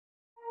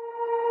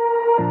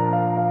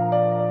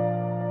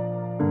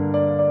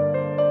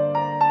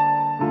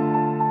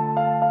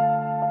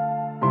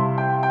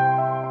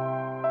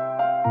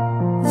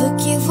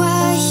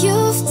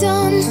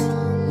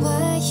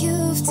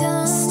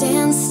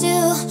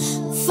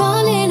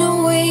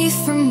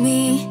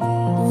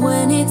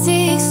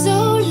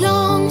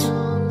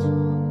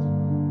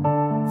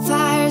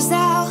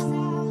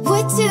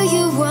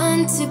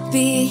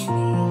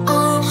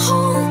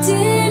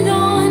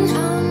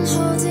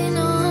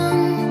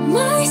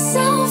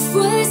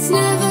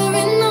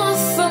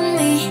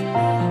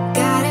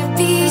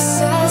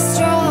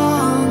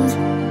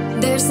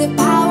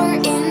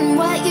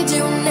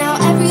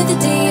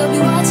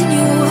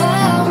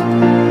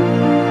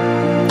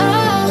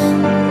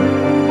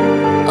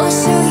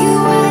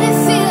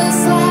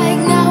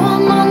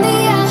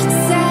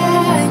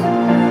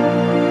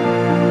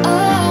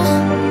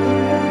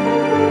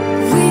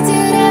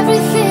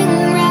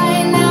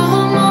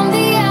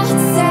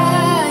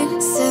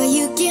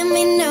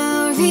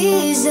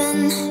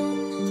reason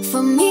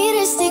for me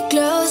to stay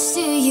close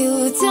to you.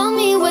 Tell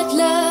me what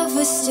love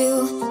was to.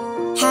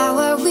 How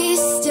are we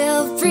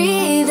still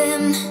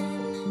breathing?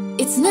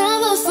 It's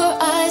never for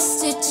us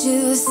to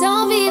choose.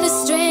 I'll be the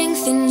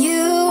strength in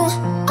you.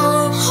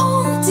 I'm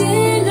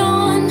holding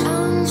on,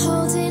 I'm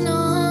holding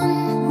on.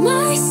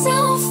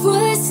 Myself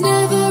was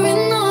never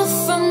enough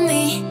for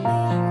me.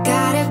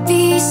 Gotta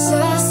be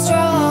so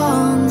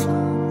strong.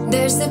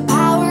 There's the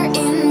power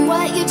in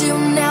what you do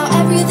now.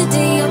 Every other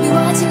day I'll be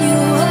watching you.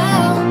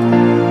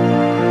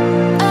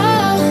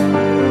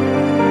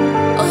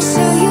 I'll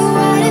show you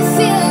what it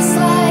feels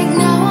like.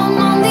 Now I'm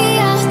on the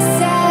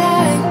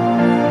outside.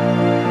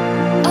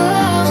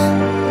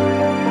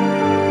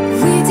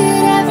 We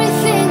did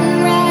everything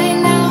right.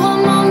 Now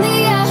I'm on the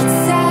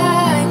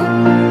outside.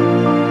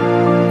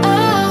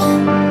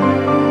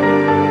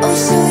 I'll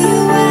show you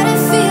what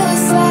it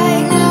feels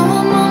like. Now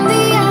I'm on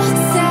the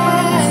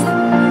outside.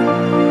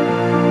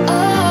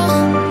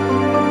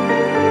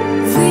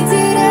 We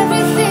did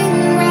everything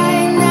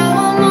right. Now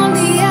I'm on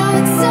the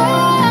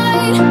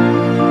outside.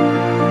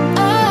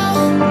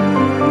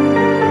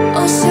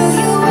 I'll show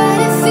you what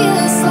it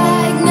feels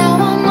like. Now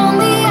I'm on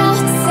the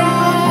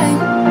outside.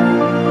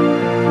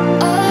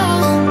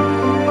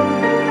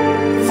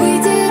 We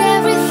did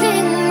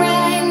everything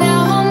right. Now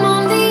I'm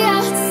on the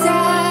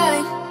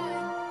outside.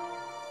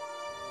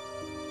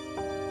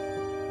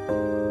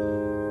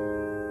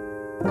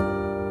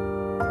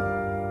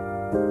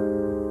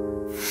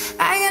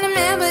 I got a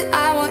man, but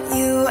I want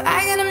you. I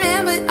got a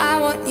man, but I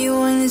want you.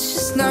 And it's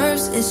just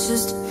nerves, it's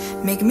just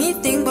making me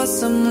think about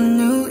someone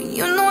new.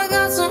 You know I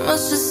got so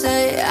much to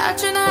say. I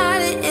try to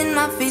hide it in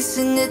my face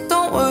and it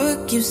don't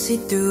work. You see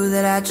through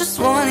that. I just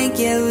wanna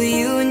get with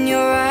you. And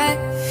you're right,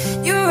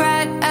 you're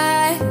right.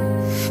 I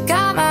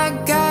got my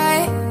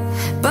guy,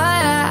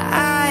 but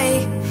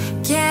I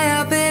can't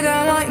help it.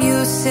 I want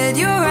you. Said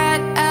you're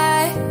right.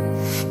 I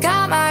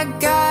got my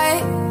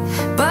guy,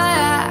 but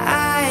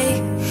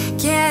I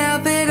can't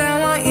help it. I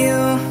want you.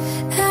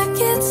 I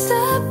can't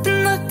stop and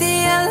look the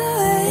other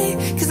way,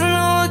 'cause I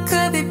know it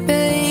could be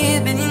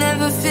babe, but you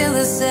never feel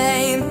the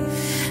same.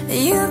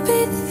 You be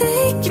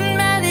thinking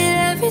about it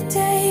every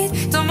day.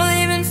 Don't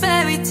believe in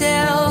fairy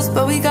tales,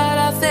 but we got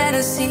our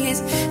fantasies.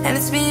 And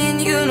it's me and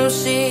you, no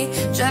she,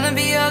 trying to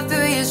be up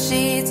through your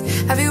sheets.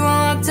 Have you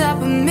on top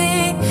of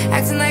me,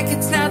 acting like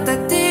it's not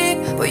that deep,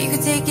 but you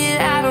can take it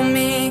out on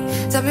me.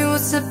 Tell me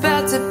what's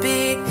about to be,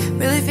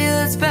 really feel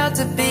it's about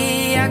to be.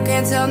 I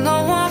can't tell no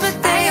one, but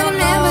they all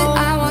know. I got a man, but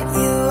I want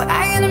you.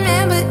 I got a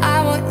man, but I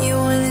want you.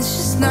 And it's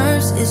just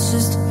nerves, it's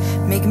just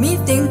making me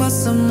think about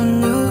someone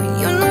new.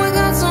 You know I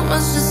got so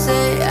much to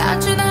say. I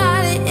try to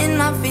hide it in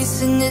my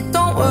face and it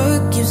don't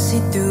work. You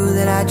see through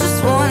that. I just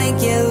wanna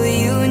get with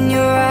you. And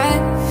you're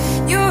right,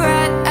 you're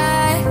right.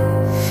 I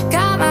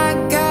got my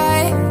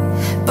guy,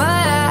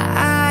 but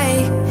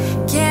I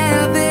can't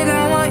help it.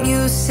 I want you.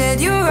 Said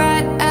you're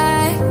right.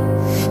 I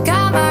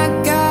got my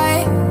guy,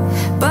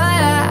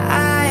 but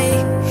I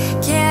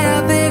can't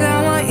help it. I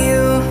want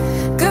you.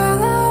 Girl,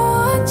 I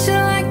want you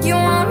like you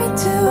want me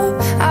to.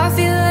 I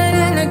feel that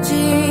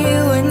energy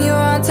when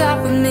you're on top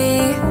of me.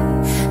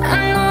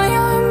 I know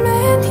you're a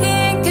man, he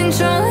ain't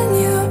controlling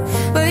you,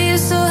 but you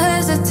still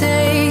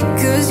hesitate,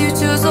 'cause you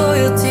choose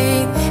loyalty.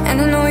 And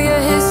I know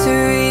your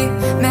history,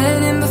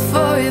 met him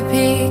before you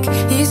peak.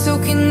 He's so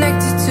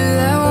connected to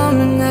that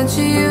woman that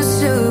you used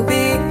to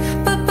be.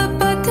 But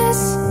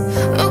this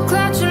will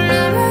cloud your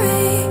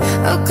memory.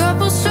 A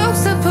couple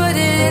strokes to put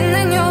it in,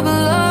 then you'll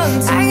belong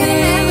to me. I got a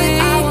man, but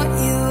I want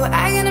you.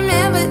 I got a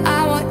man, but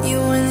I want you.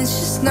 And it's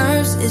just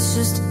nerves, it's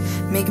just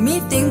making me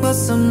think about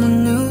someone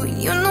new.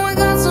 You know I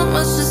got so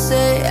much to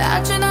say. I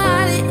try to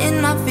hide it in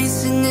my face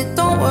and it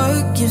don't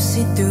work. You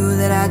see through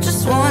that. I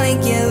just wanna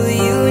get with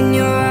you. And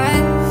you're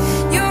right,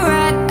 you're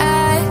right.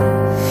 I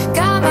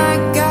got my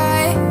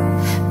guy,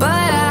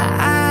 but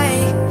I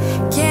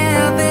can't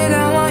help it.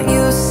 I want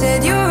you. Said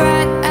you're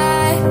right.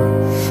 I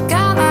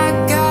got my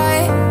guy,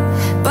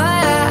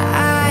 but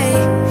I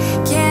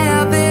can't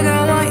help it. I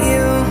want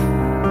you.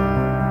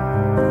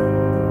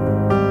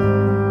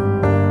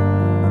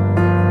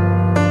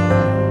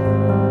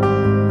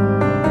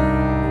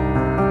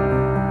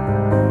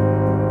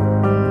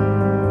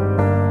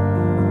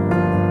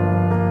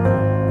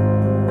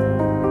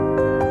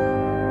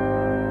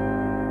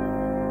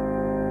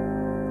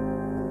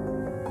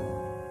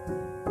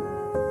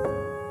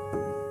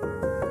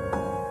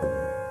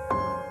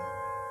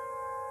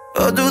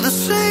 I'll do the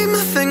same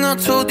thing I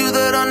told you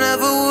that I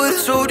never would.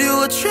 Told you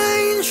I'd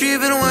change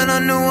even when I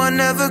knew I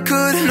never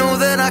could. Know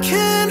that I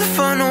can't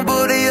find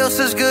nobody else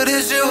as good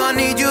as you. I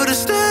need you to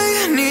stay,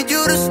 need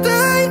you to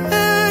stay.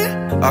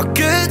 I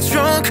get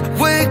drunk,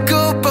 wake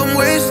up, I'm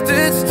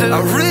wasted still.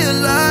 I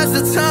realize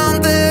the time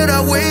that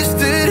I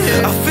wasted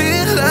here. I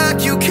feel like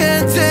you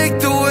can't take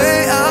the way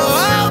out.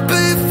 I'll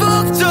be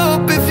fucked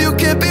up if you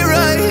can't be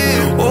right here.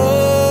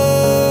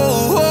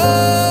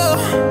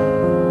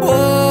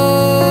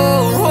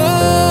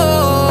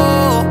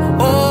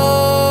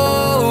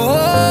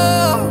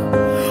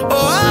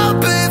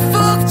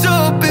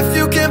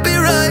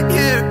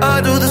 I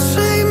do the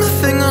same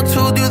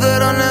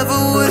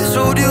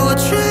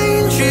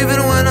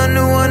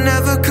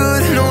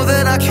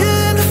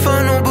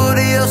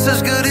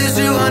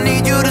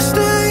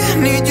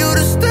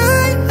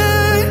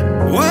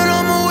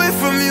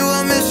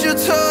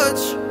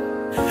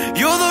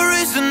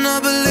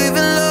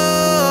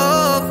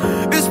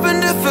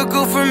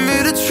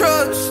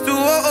trust.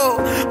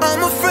 Oh,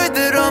 I'm afraid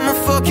that I'ma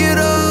fuck it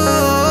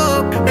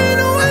up. Ain't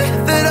no way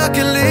that I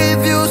can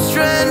leave you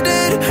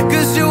stranded,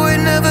 cause you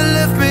ain't never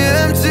left me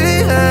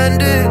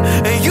empty-handed.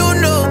 And you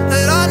know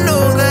that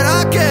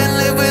I can't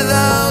live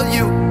without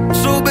you.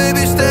 So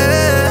baby stay.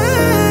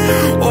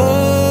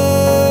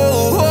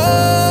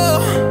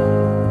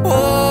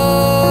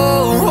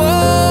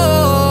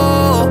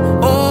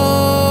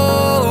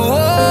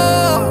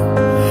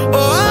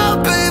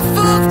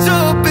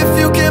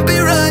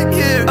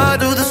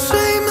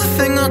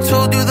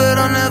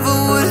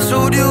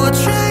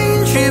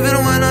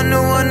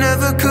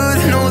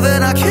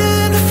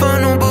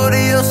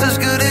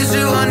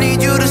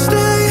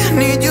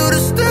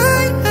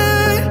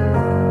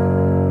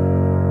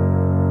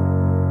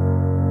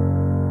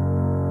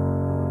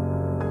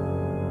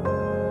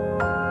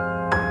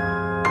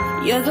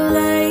 You're the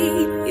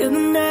light, you're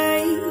the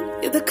night,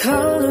 you're the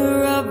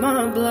color of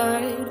my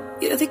blood.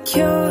 You're the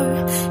cure,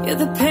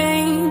 you're the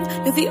pain,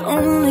 you're the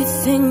only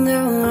thing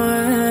I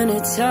wanna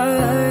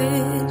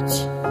touch.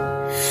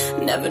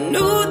 Never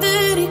knew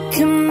that it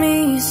could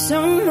mean so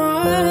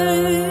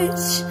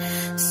much,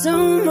 so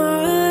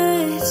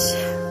much.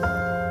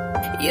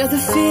 You're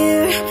the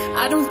fear,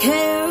 I don't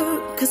care,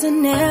 cause I've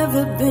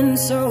never been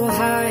so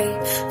high.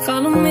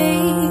 Follow me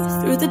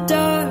through the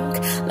dark,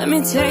 let me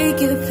take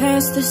you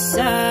past the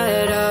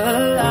satellites.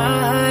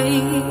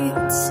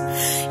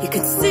 You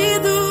can see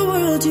the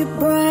world you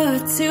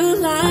brought to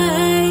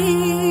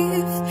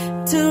life,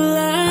 to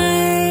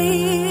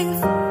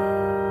life.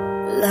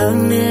 Love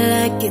me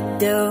like you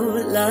do,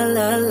 la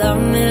la,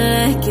 love me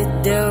like you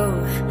do.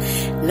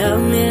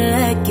 Love me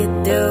like you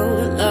do,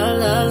 la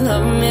la,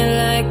 love me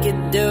like you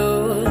do.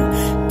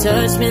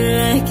 Touch me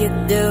like you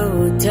do,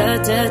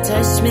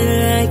 touch me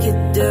like you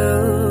do.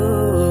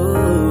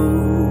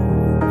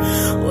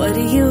 What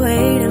are you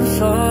waiting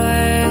for?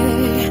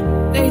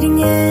 Fading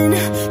in,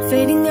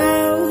 fading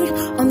out,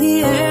 on the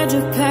edge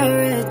of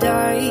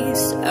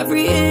paradise.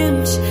 Every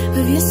inch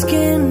of your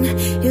skin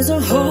is a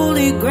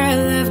holy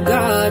grail I've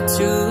got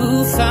to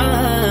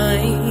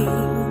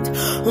find.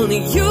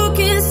 Only you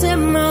can set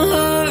my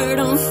heart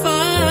on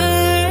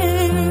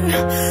fire,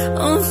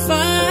 on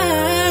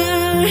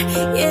fire,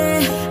 yeah.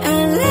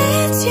 And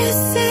let you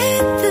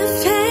set the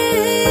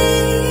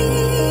pace,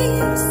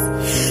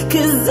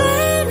 cause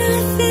then I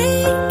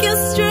think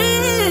you're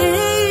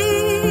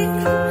straight.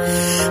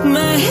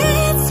 My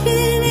head's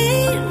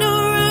spinning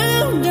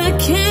around, I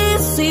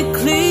can't see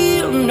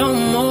clear no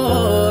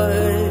more.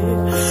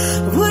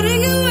 What are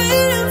you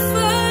waiting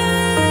for?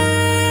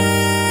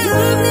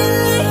 Love me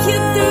like you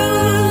do,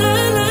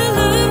 la la,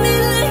 love me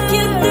like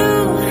you do.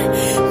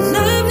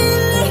 Love me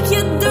like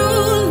you do,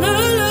 la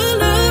la,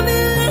 love me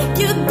like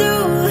you do.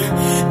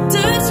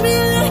 Touch me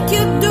like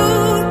you do,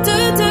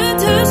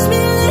 touch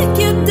me like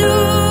you do.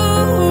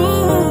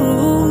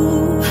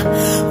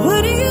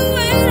 What are you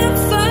waiting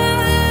for?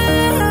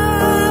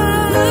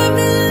 Love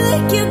me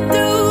like you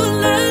do,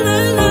 la la,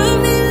 love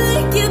me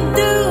like you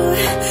do.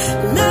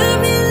 Love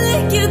me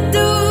like you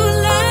do,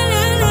 la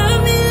la,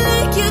 love me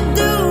like you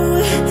do.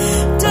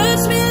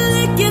 Touch me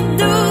like you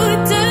do,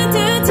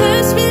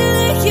 touch me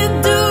like you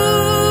do.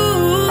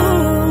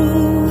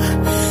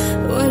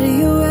 What are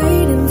you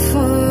waiting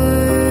for?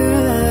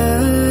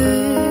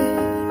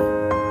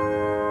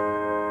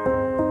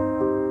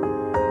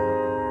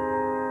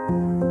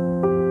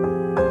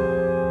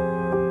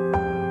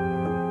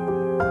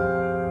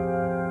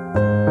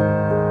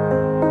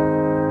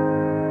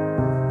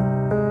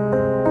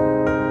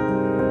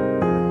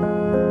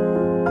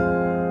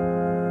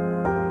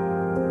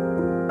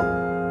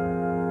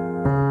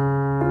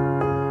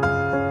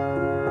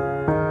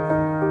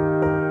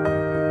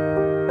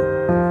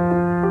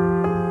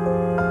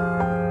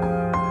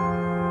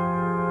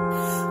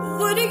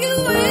 What are you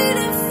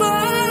waiting for?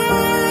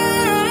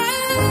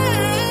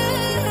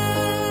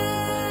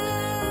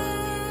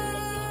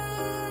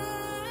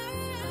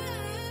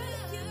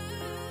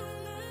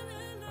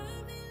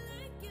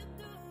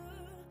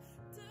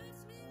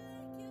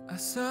 I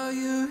saw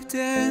you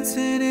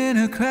dancing in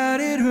a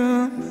crowded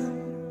room.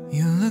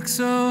 You look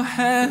so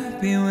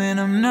happy when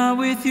I'm not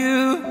with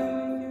you.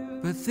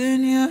 But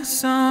then you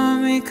saw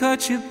me,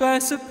 caught you by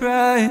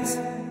surprise.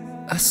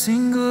 A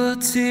single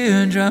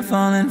teardrop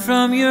falling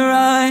from your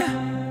eye.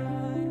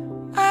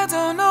 I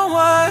don't know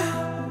why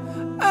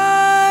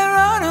I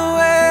run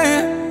away.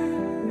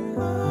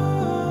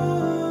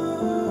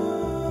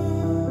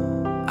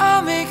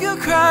 I'll make you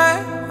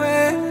cry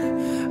when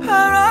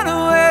I run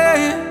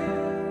away.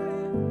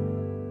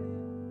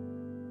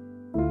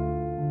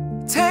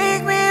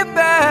 Take me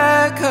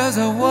back, cause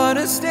I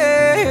wanna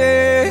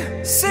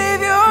stay.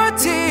 Save your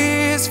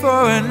tears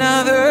for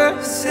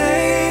another.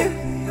 Save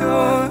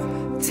your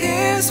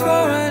tears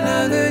for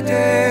another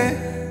day.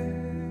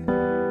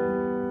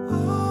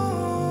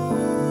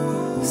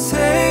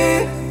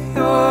 Save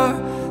your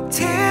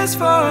tears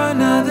for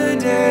another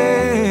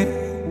day.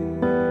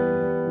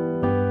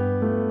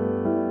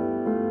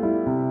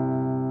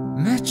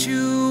 Met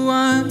you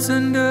once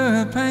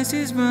under a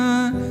Pisces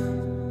moon.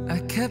 I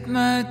kept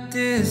my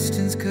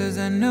distance cause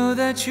I know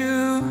that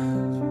you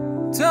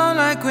don't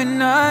like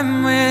when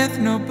I'm with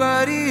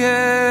nobody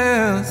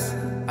else.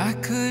 I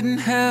couldn't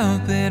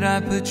help it, I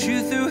put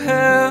you through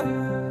hell.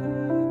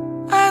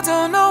 I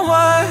don't know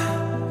why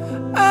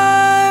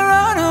I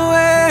run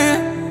away.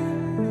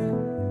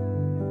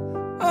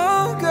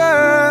 Oh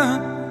girl,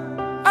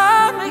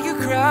 I'll make you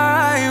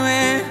cry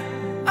when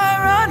I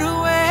run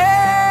away.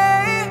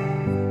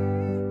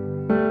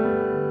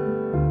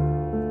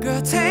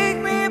 Girl, take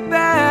me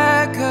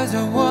back cause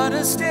I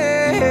wanna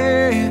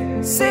stay.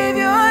 Save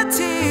your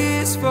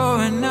tears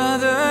for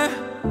another.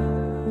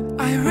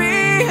 I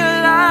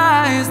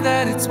realize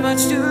that it's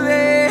much too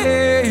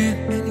late,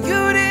 and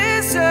you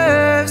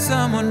deserve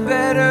someone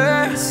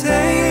better.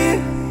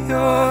 Save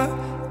your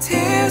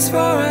tears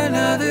for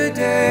another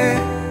day.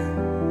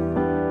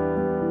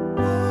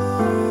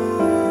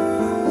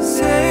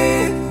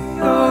 Save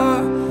your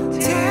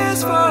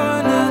tears for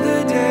another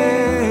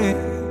day.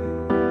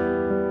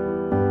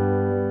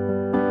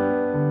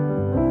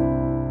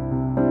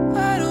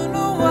 I don't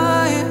know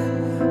why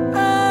I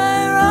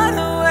run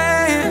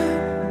away.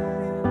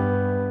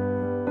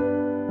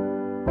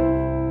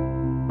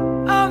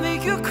 I'll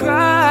make you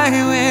cry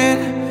when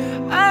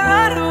I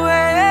run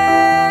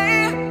away.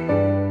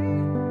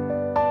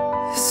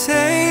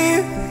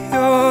 Save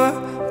your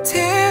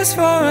tears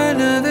for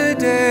another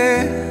day.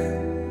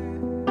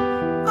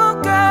 Oh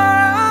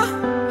girl,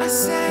 I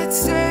said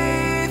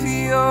save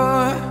your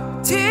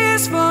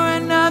tears for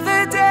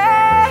another day.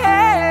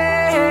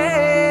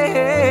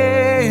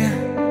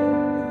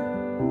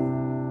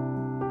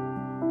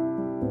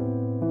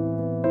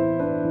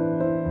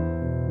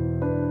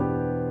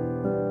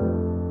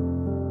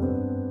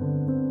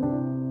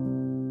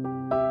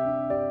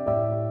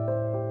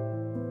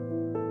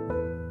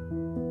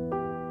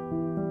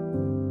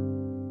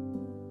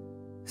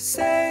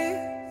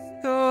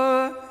 Save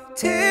your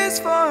tears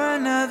for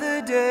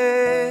another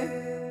day.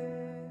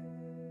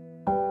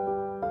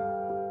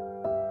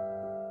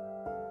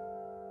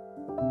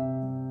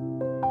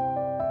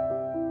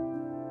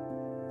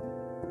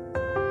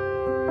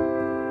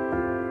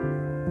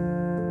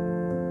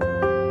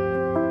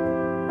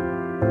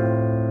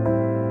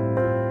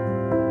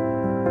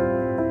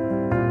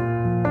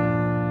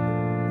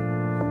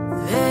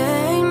 There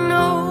ain't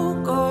no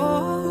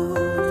gold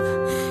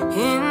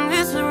in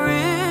this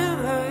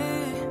river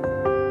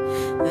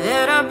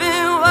that I've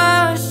been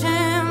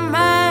washing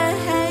my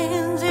hands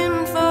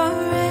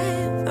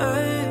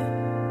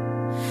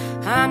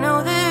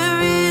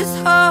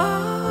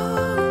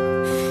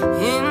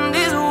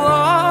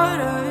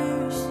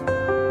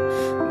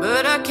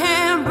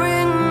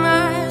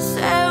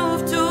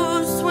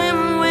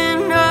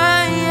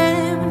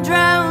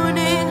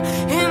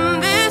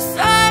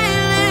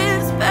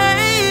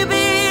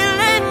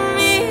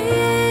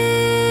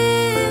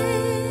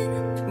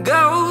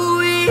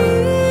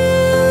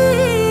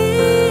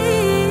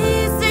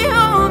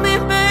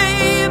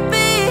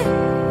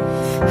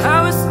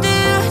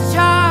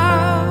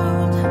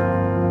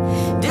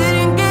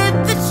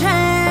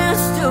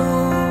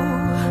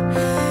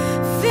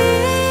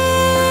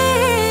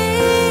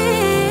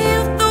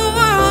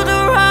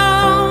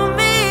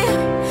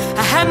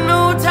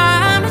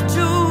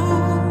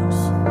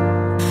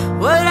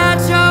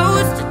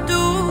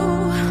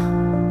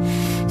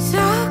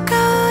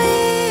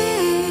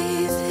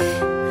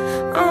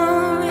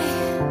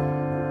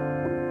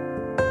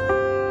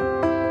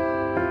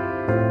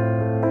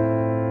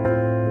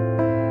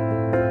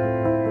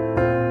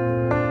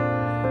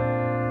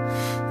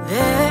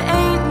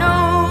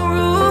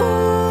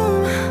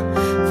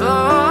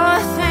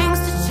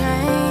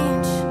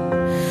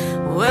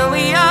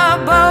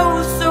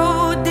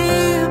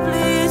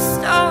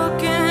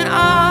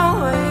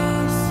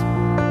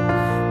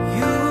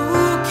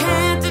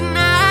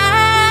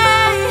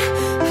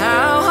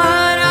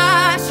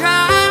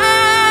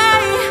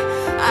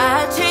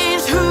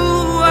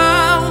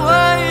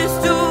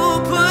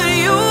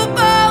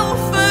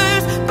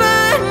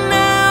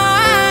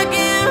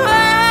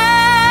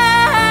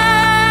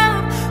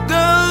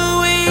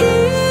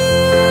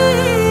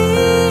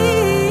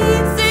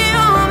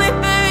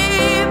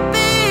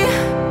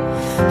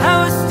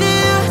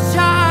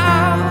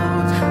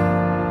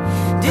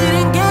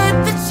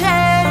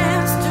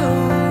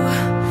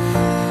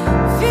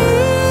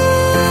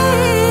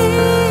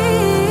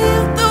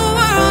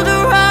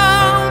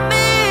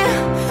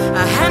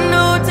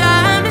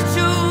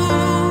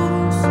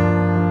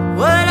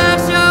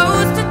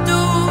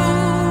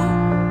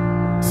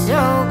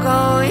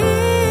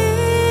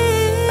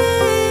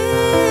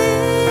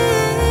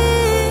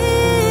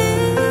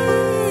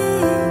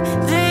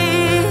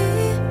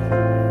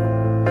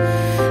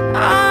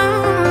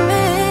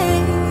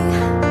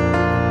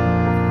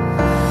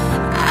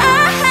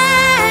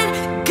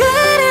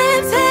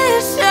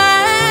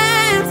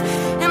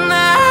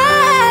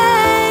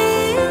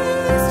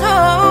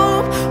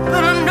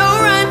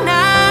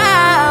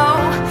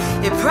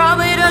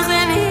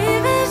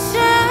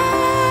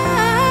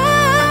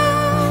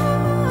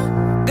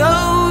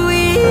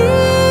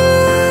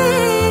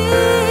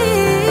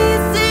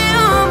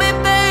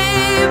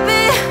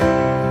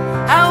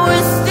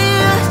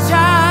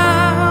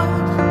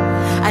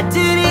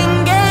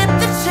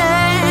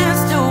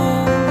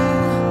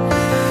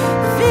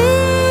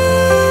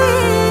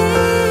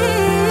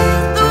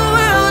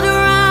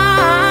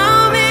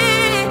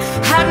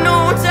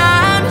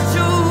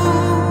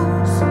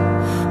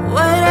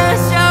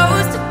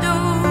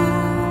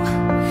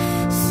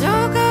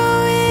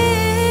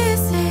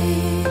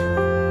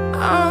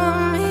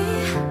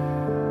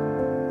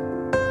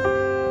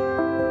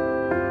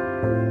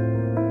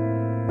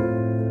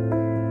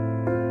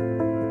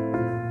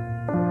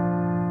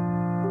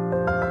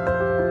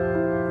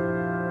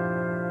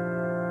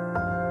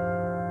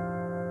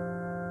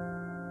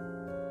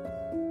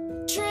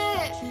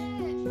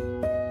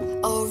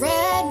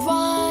red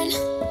one,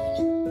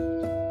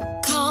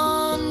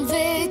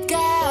 convict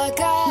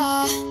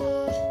gaga.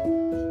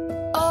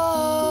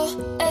 Oh,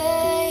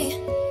 hey,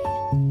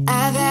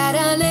 I've had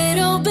a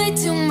little bit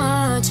too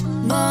much.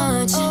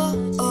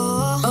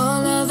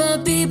 All of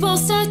the people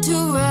start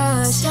to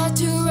rush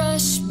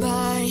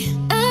by.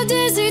 A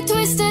dizzy,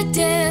 twisted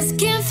dance,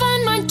 can't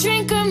find my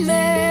drink or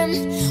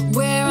man.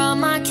 Where are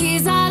my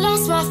keys? I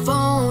lost my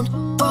phone.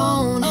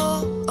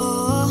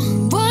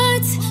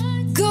 What's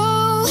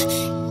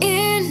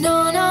going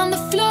on the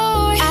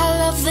floor? I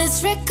love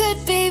this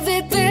record,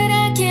 baby, but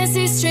I can't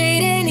see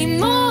straight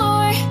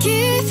anymore.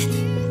 Keep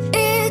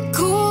it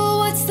cool,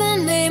 what's the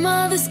name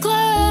of this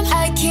club?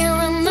 I can't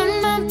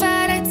remember,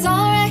 but it's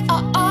alright,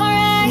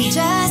 alright.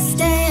 Just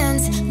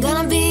dance,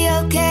 gonna be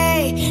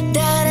okay.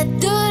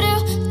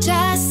 Da-da-doo-doo,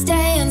 just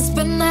dance,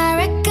 but my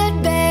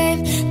record,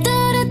 babe.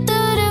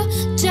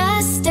 Da-da-doo-doo,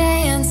 just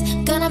dance,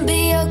 gonna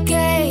be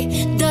okay.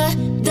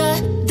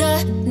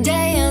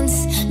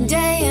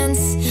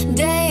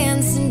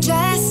 Dance, and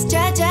just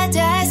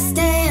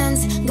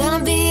dance, gonna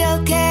be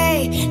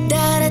okay.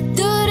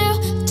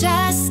 Da-da-doo-doo,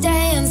 just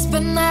dance,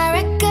 but my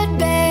record,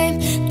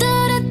 babe.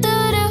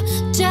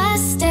 Da-da-doo-doo,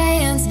 just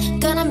dance,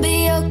 gonna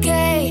be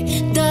okay.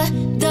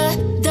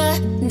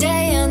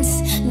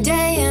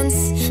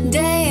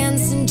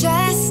 Dance, and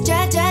just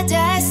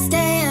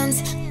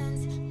dance.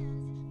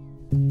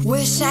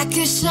 Wish I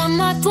could shut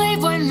my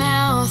Playboy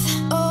mouth.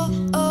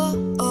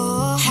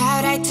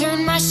 How'd I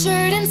turn my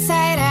shirt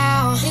inside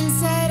out,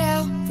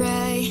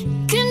 right?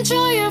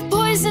 Control your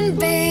poison,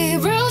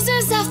 babe.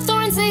 Roses have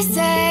thorns, they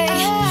say.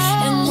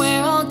 And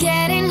we're all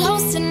getting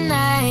close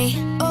tonight.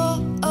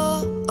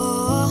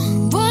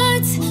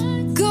 What's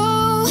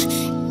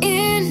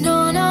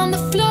going on the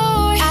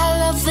floor? I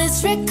love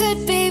this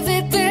record,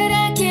 baby, but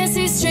I can't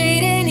see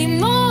straight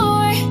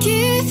anymore.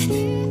 Keep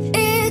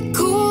it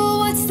cool,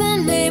 what's the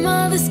name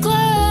of this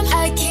club?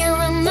 I can't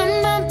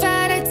remember,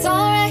 but it's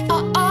alright,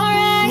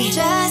 alright.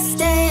 Just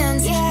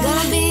dance,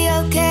 gonna be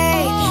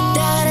okay.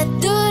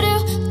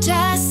 Da-da-doo-doo,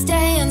 just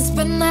dance,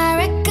 but my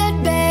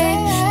record, babe.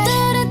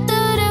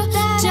 Da-da-doo-doo,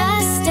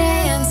 just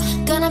dance,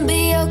 gonna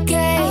be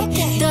okay.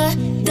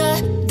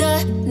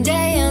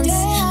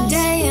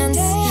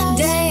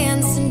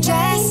 Dance, and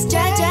just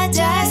dance,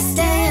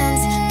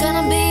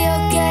 gonna be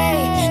okay.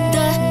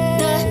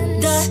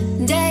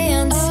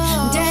 Dance,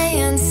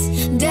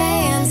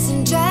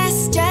 and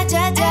just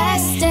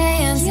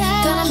dance,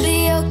 gonna be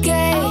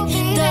okay.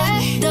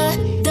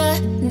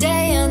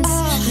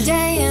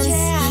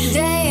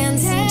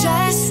 Dance, and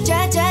just.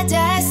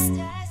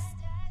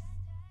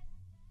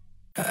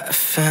 I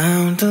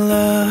found a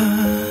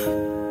love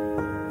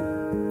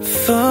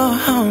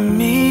for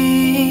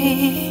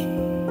me.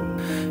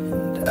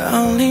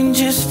 Darling,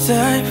 just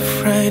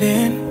dive right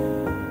in.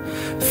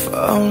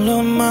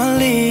 Follow my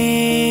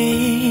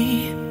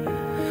lead.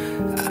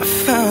 I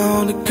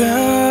found a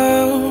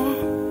girl,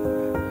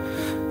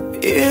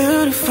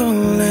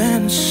 beautiful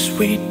and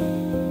sweet.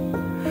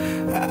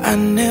 I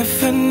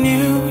never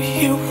knew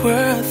you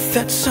were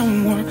that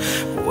someone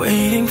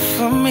waiting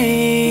for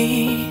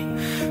me.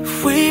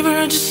 We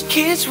were just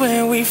kids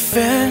when we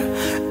fell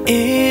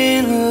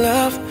in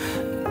love,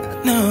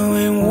 not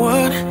knowing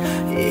what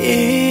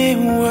it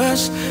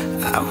was.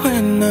 I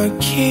will not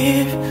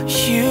give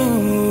you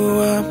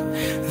up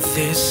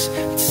this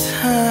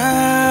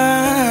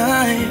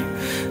time.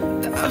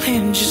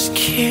 Darling, just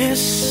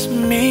kiss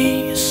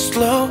me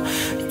slow.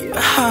 Your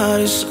heart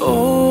is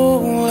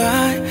all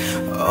I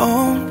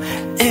own,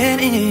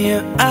 and in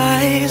your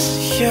eyes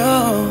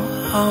you're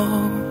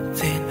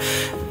holding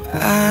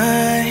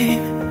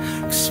mine.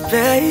 'Cause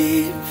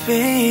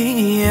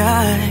baby,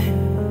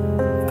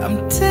 I'm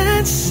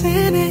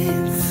dancing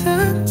in the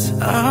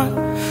dark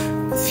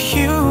with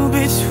you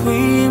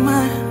between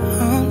my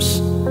arms,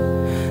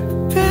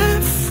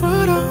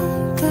 barefoot on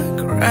the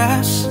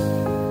grass,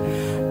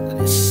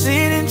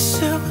 listening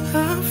to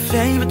our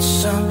favorite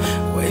song.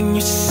 When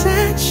you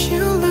said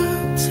you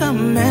looked a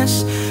mess,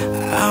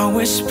 I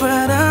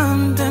whispered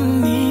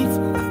underneath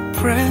my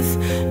breath,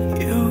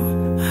 you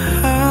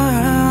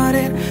heard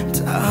it,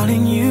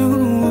 darling, you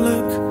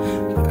look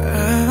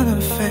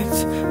perfect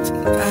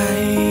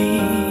tonight.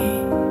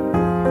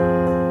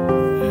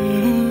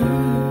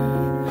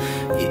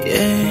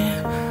 Yeah,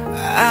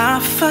 I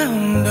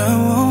found a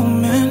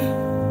woman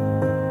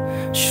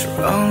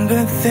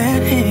stronger than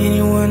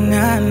anyone I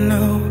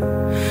know.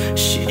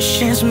 She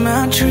shares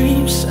my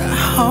dreams. I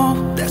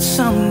hope that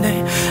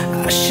someday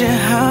I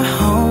share her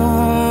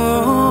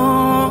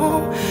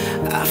home.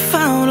 I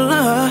found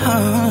love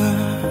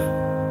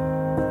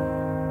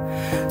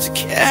to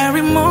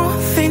carry more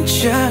than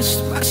just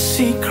my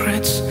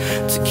secrets,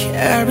 to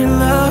carry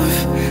love,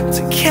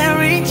 to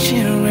carry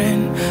children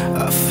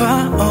of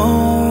our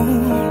own.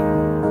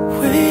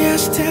 We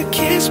are still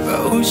kids, but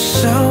we're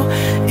so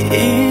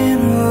in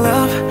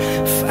love,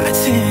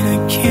 fighting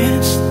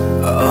against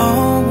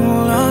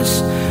all odds.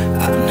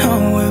 I know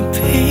we'll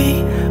be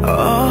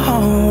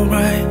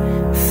alright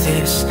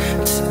this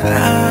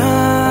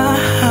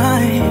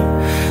time.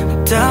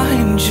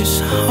 Darling, just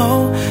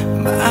hold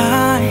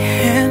my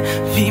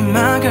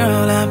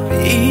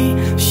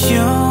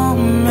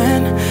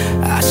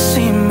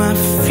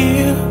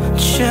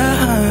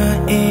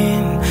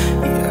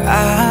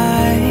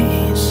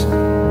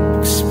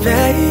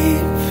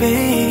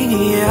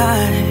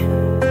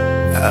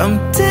I'm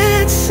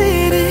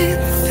dancing in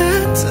the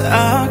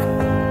dark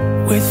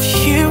with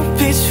you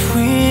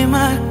between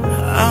my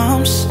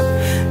arms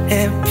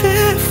and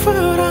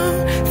barefoot on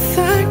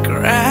the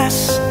grass,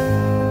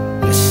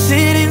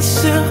 listening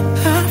to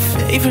our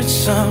favorite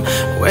song.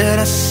 When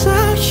I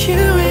saw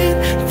you in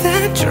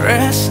that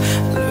dress,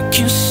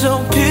 looking so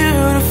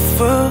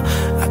beautiful,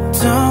 I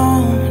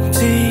don't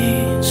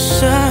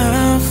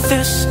deserve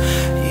this.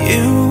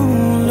 You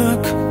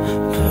look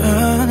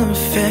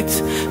perfect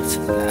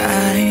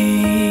tonight.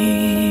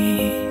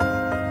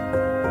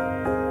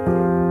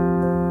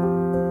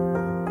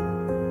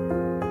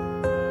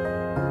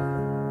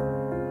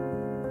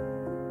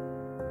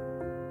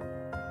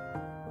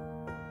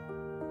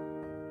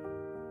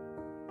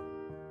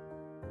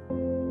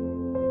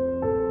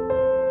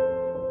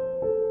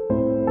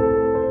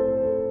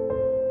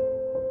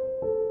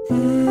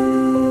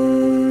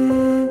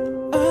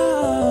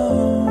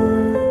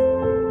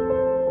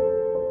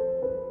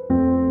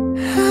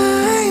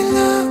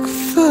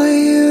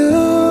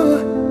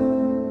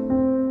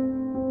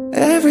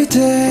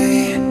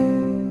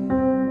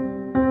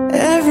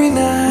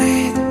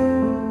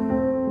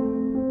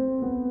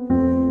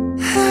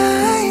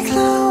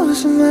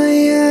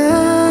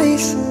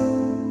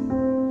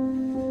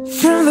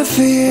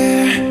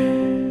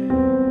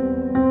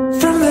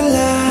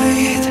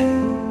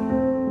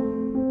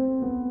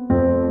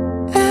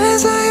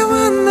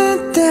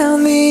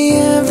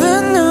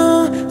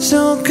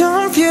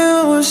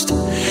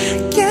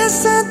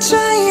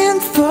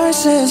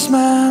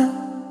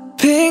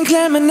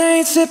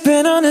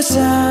 Sipping on a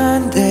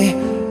Sunday,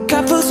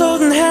 couples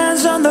holding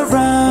hands on the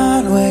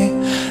runway.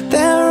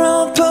 They're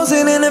all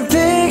posing in a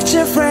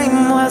picture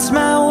frame whilst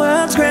my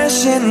world's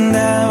crashing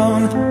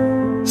down.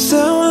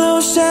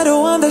 Solo shadow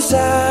on the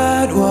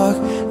sidewalk,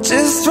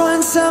 just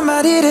want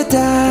somebody to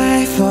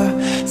die for.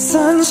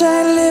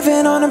 Sunshine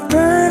living on a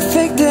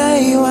perfect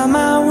day while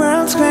my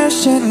world's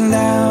crashing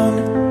down.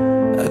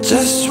 I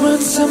just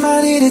want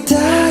somebody to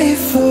die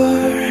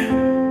for.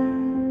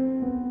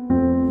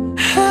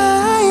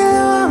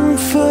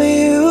 For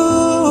you,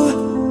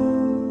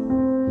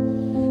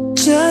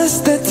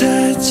 just the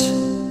touch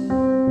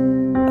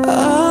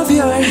of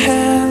your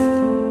hand.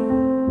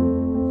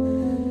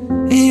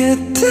 You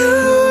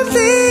don't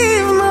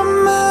leave my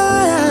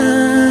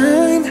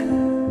mind.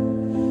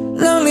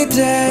 Lonely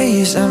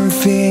days I'm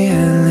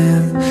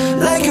feeling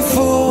like a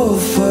fool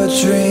for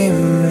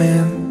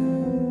dreaming.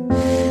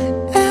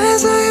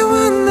 As I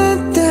wander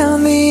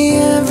down the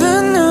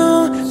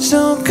avenue,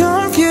 so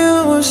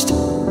confused,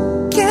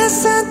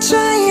 guess I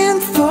try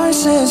and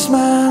force a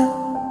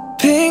smile.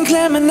 Pink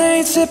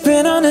lemonade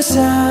sipping on a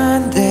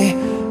Sunday,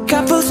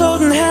 couples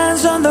holding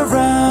hands on the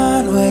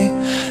runway.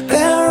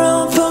 They're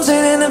all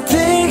posing in a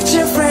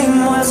picture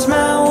frame whilst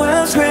my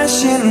world's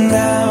crashing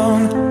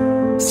down.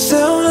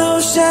 Solo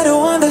shadow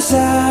on the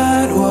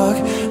sidewalk,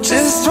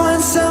 just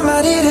want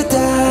somebody to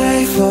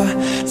die for.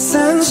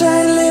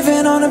 Sunshine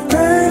living on a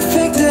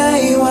perfect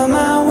day while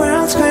my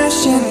world's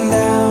crashing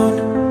down.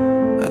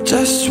 I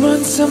just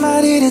want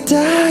somebody to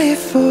die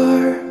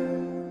for.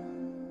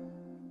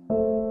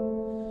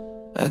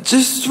 I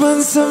just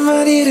want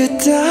somebody to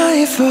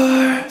die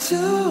for.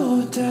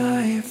 To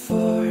die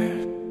for.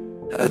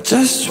 I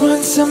just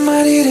want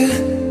somebody to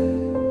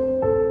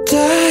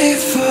die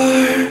for.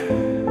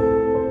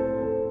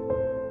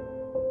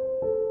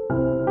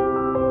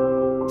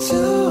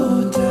 To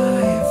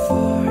die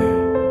for.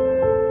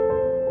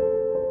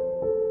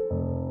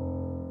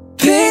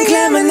 Pink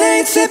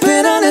lemonade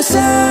sipping on a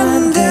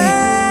Sunday,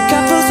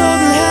 couples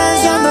holding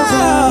hands on the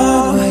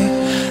runway.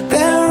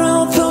 They're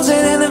all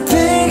posing in a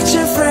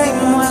picture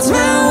frame whilst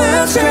my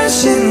world's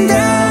crashing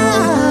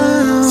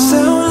down.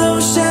 Solo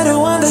shadow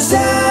on the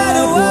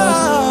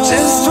sidewalk,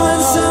 just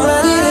want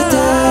somebody to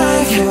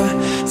die for.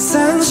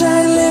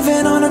 Sunshine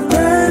living on a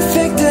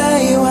perfect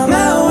day while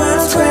my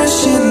world's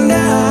crashing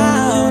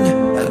down.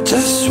 I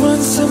just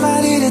want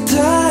somebody to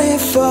die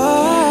for.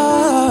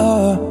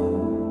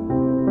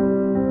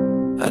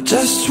 I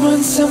just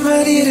want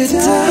somebody to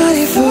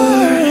die for.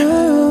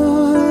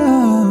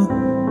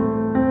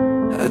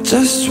 I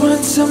just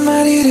want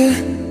somebody to.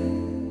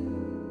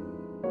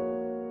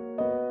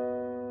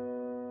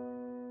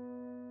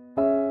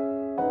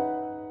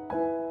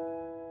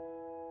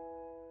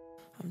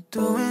 I'm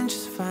doing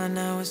just fine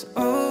now, it's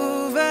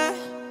over.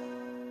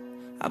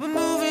 I've been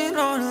moving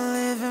on and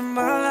living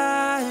my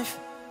life,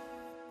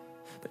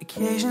 but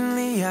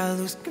occasionally I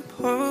lose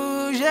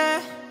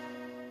composure,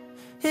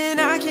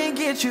 and I can't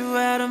get you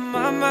out of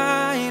my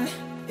mind.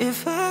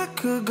 If I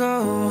could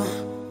go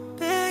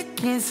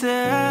back in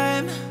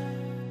time,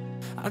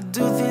 I'd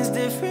do things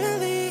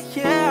differently,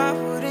 yeah, I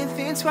wouldn't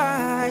think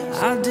twice.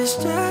 I'll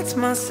distract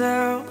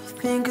myself,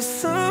 think of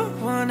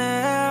someone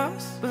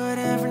else, but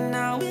every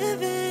now and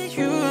then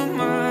you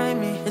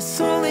remind me. It's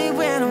only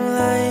when I'm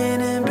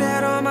lying in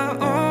bed on my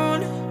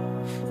own,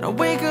 and I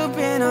wake up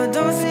and I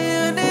don't see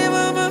your name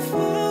on my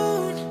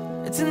phone.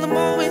 It's in the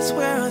moments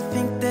where I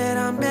think that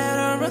I'm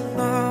better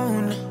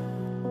alone.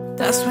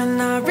 That's when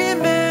I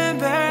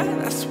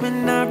remember, that's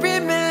when I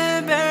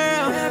remember.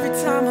 Every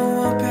time I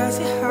walk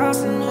past your house,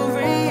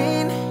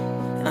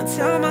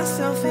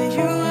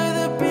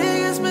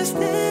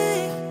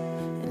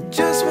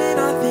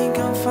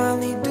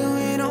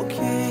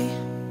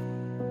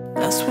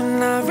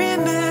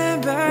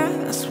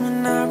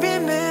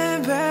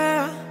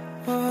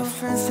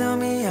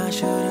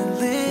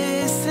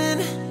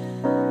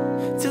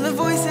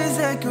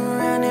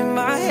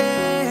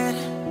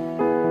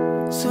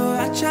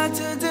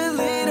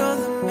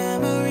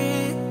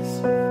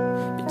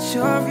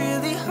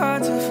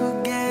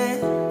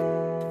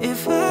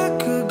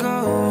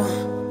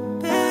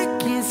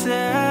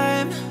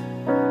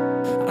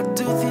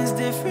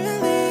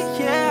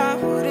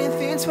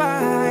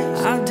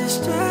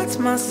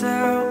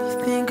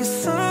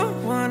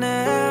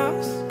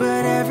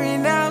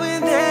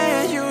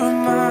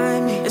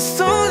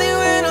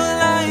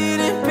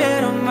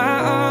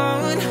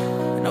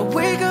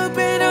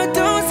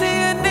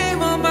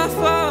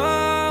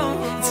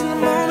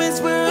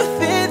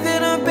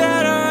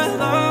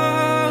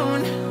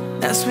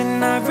 That's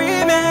when I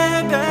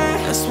remember.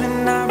 That's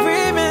when I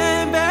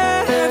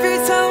remember. Every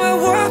time I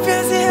walk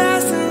past the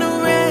house in the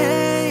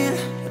rain,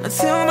 I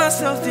tell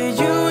myself that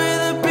you were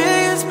the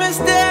biggest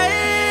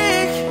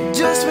mistake.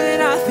 Just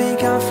when I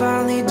think I'll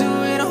finally do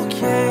it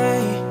okay,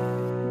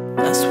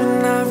 that's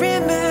when I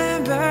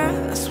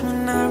remember. That's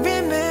when I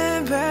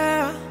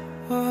remember.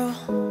 Oh.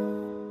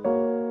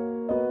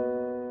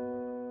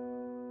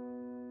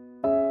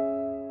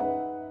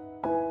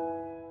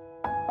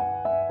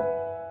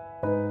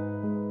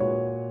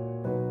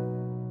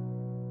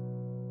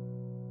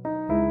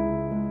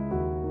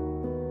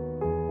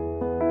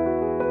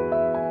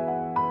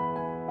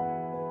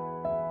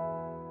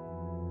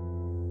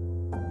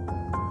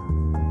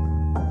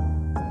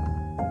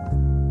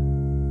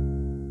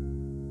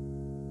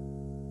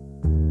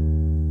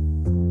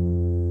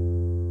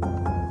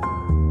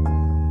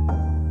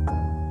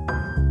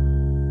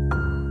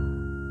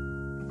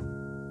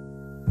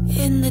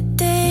 In the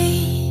day,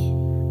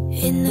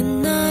 in the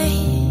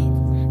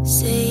night,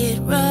 say it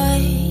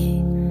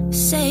right,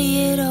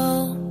 say it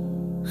all.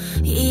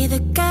 You either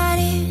got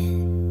it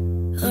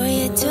or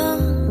you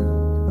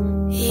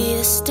don't. You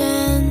either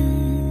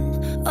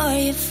stand or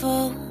you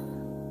fall.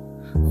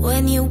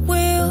 When your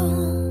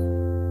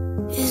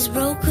will is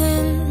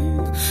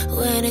broken,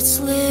 when it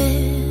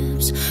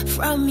slips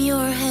from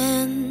your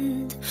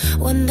hand,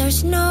 when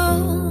there's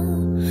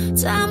no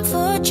time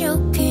for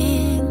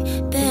joking,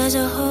 there's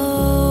a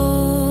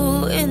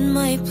hole in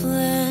my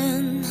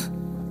plan.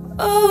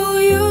 Oh,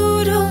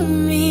 you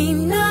don't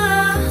mean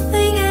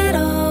nothing at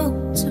all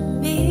to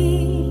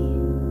me.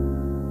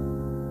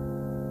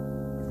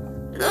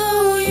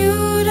 No,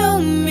 you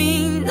don't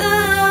mean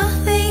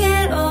nothing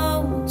at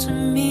all to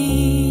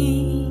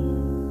me.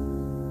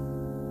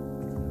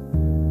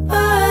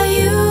 But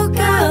you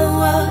got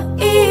what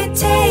it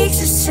takes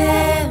to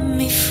set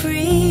me free.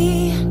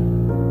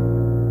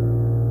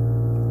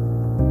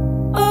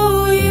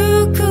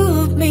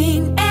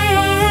 Mean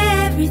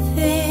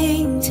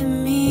everything to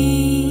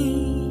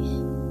me.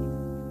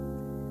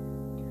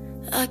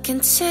 I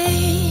can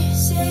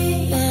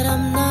say that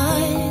I'm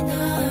not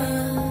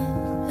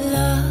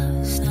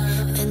lost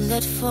and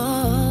that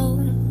fall.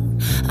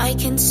 I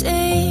can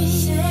say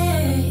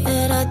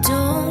that I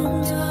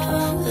don't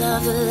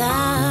love the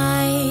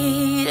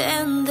light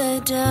and the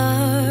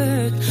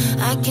dark.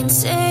 I can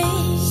say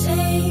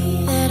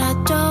that I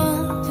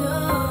don't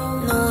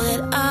know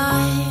that I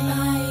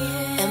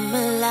am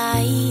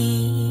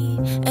alive,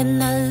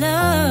 and I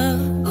love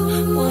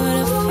what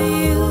I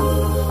feel.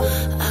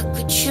 I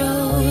could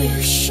show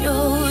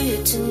you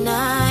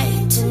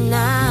tonight,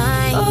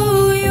 tonight.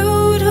 Oh,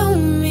 you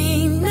don't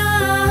mean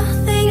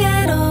nothing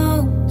at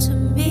all to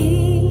me.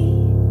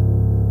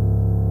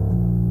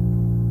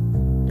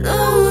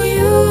 No,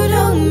 you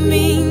don't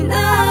mean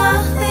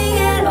nothing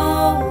at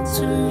all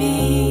to me.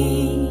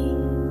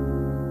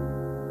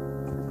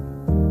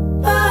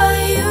 But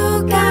you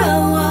got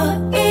what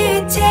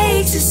it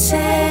takes to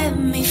set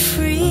me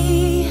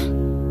free.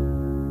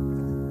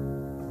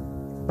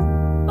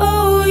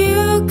 Oh,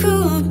 you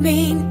could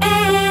mean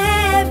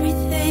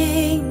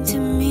everything to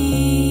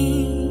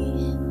me.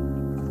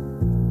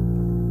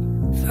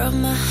 From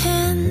my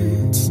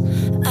hands,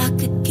 I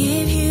could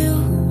give you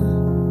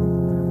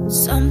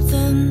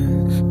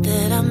something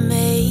that I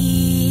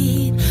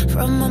made.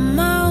 From my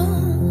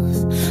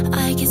mouth,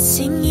 I could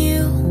sing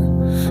you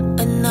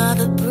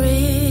another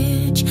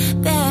bridge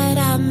that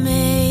I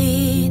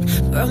made.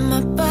 From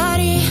my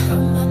body,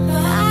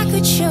 I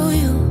could show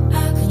you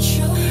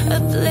a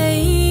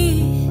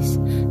place.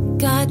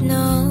 God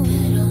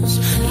knows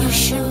you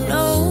should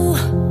know.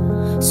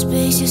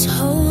 Space is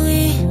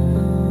holy.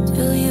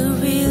 Do you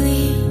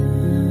really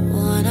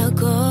wanna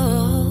go?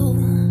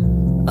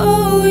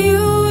 Oh,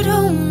 you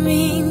don't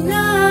mean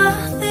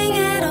nothing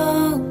at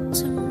all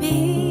to me.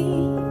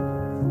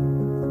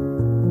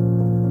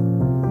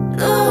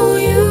 No,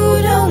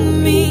 you don't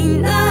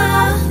mean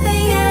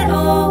nothing at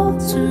all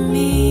to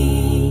me.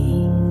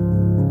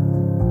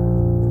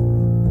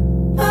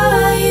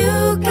 But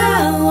you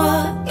got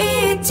what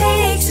it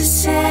takes to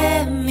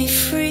set me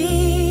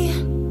free.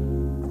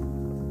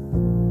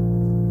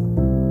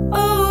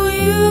 Oh,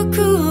 you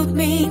could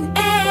mean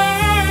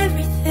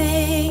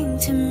everything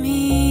to me.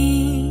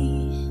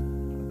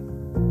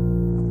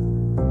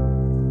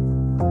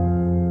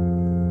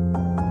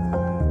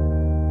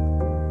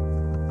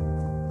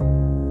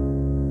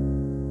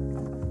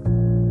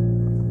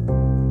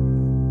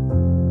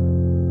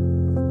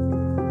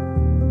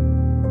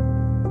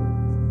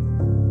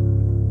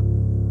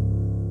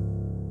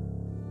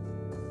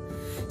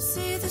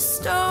 See the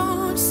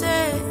stone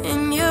set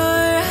in your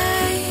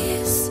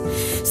eyes.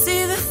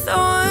 See the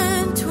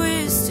thorn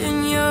twist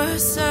in your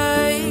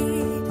side.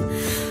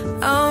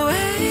 I'll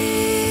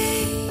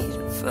wait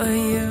for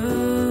you.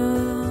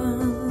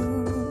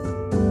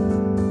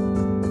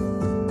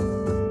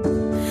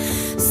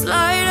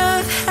 Sleight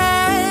of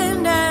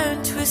hand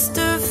and twist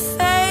of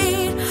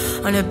fate.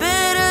 On a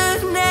bed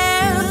of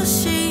nails,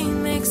 she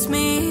makes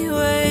me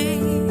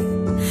wait.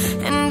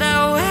 And I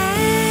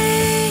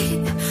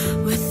wait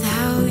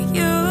without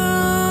you.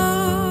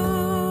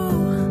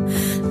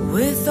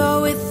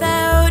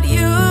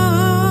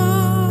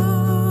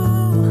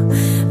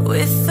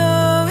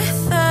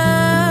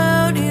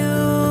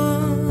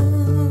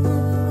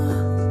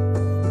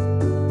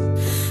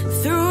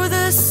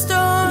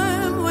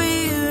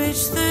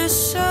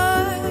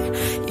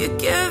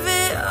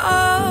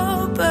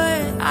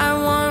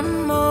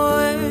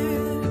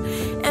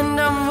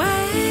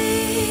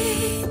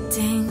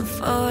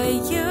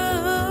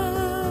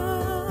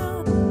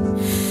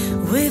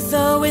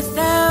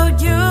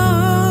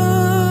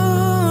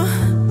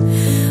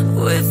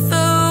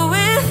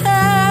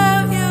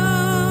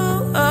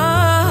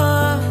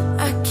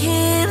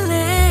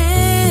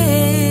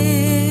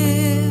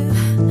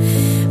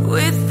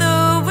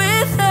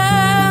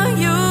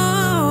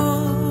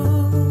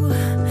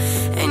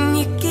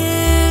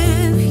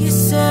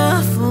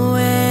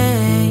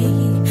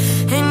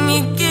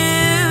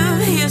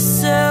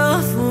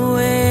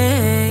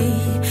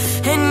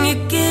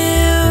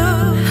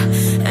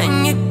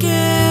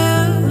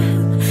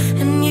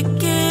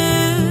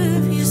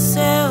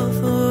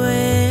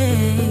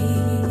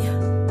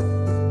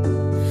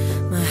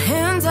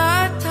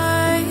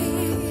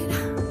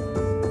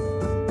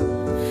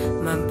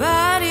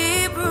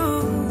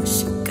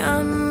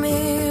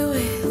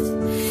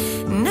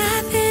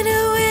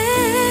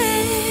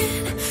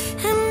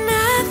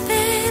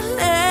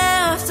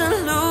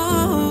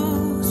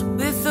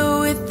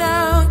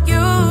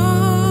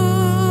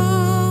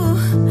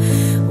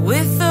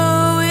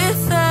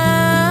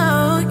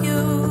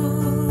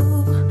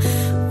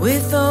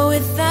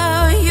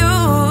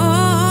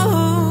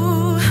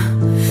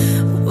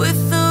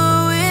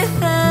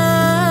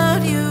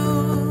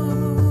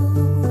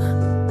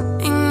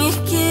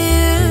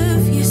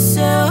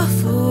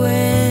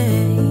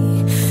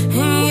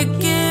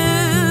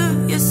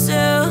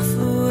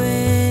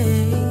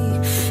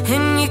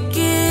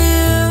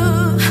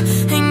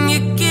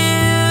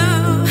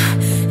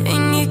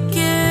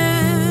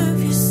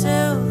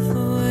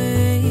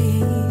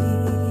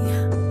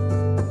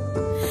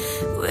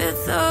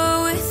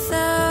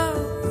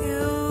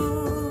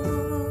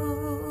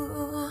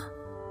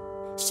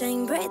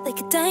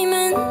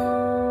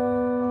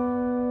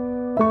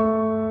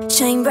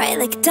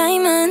 like a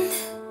diamond.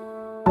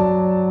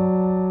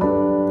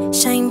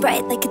 Shine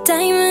bright like a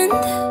diamond.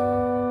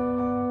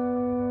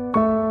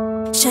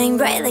 Shine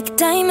bright like a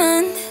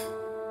diamond.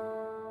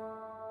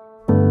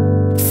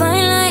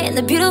 Fine light in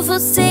the beautiful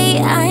sea.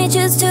 I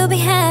choose to be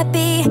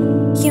happy.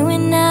 You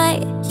and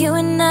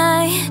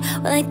I,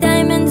 we're like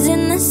diamonds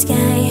in the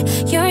sky.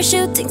 You're a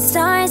shooting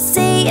star, I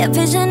see a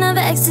vision of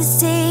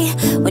ecstasy.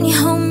 When you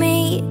hold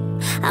me,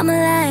 I'm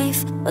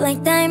alive. We're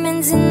like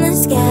diamonds in the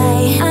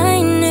sky.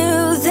 I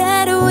knew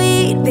that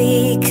we'd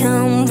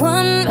become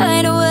one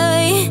right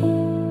away.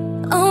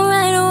 Oh,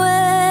 right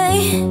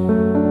away.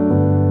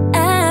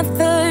 At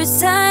first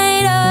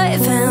sight, I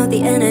felt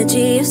the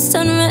energy of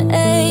sun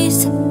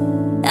rays.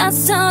 I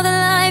saw the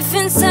life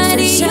inside of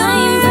you.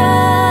 Shine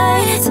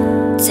bright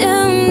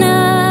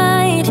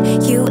tonight,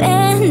 you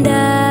and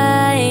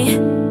I.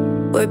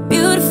 We're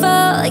beautiful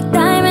like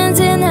diamonds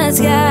in the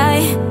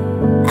sky.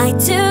 I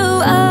do,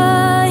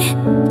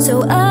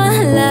 so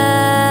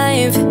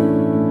alive.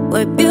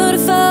 We're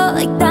beautiful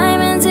like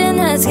diamonds in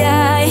the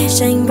sky.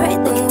 Shine bright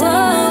like a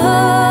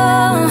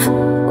diamond.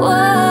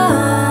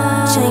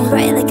 Whoa. Shine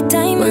bright like a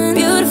diamond. We're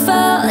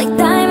beautiful like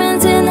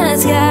diamonds in the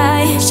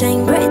sky.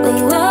 Shine bright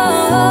like a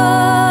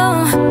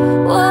diamond.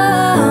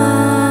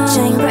 Whoa.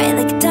 Shine bright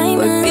like a diamond.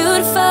 We're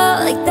beautiful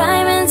like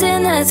diamonds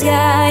in the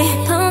sky.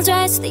 Palms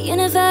rise to the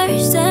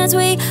universe as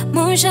we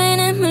moonshine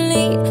and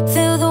believe.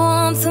 Feel the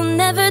warmth, we'll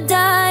never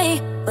die.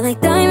 We're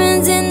like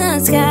diamonds in the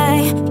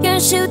sky. You're a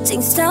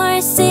shooting star, I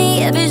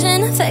see a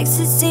vision of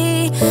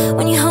ecstasy.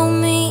 When you hold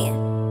me,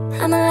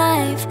 I'm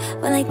alive.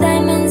 We're like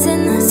diamonds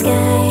in the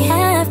sky.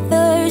 At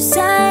first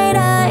sight,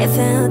 I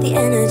felt the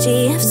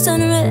energy of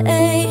sun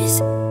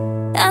rays.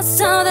 I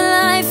saw the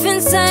life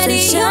inside of you.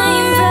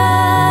 Shine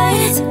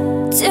bright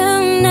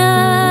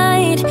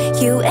tonight,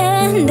 you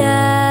and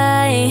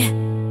I.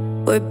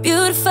 We're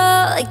beautiful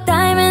like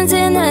diamonds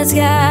in the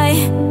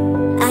sky.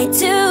 I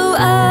do,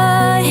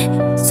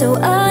 so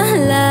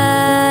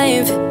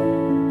alive.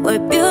 We're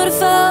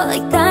beautiful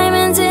like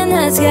diamonds in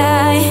the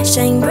sky.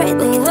 Shine bright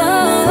like a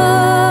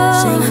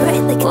diamond. Shine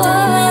bright like a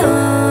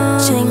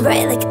diamond. Shine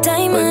bright like a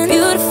diamond. We're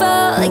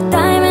beautiful like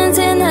diamonds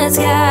in the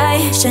sky.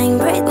 Shine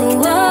bright like a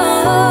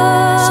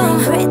diamond. Shine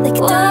bright like a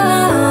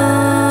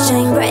diamond.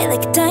 Shine bright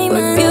like a diamond.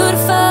 We're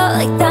beautiful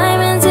like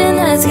diamonds in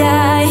the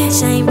sky.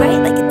 Shine bright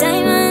like a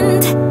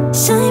diamond.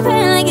 Shine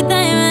bright like a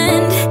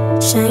diamond.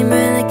 Shine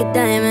bright like a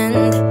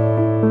diamond.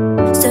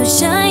 So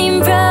shine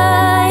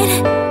bright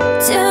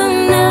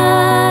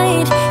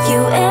tonight,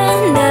 you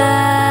and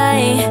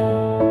I.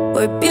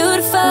 We're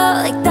beautiful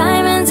like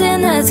diamonds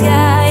in the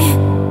sky.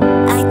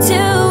 I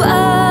do,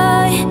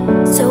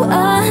 so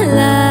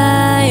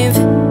alive.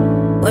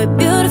 We're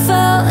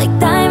beautiful like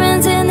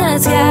diamonds in the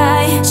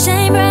sky.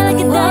 Shine bright like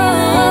a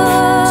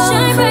diamond.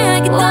 Shine bright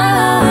like a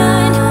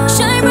diamond.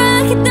 Shine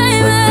bright like a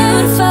diamond. We're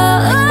beautiful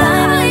like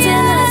diamonds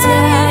in the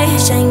sky.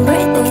 Shine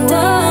bright like a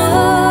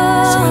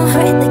diamond. Shine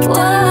bright like a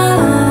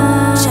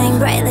diamond. Shine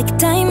bright like a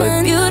diamond.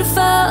 We're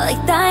beautiful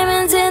like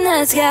diamonds in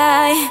the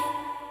sky.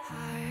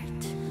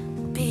 Heart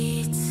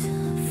beats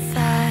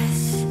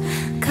fast,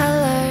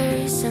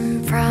 colors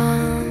and promises.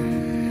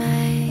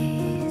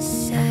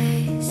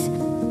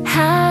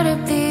 How to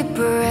be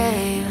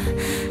brave?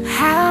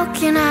 How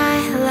can I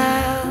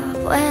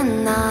love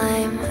when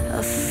I'm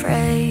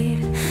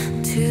afraid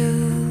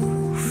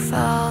to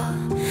fall?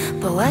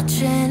 But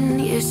watching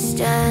you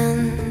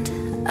stand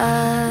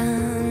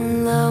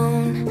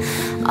alone,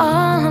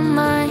 all of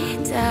my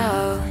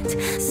doubt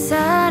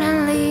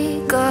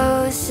suddenly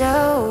goes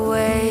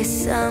away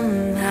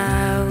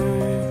somehow.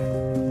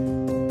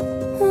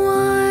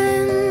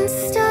 One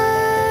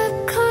step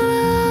closer.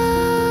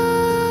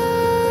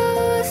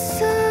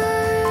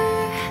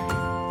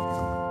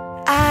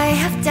 I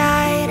have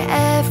died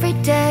every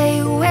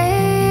day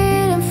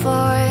waiting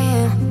for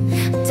you.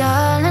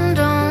 Darling,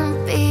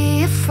 don't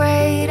be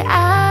afraid.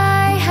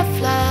 I have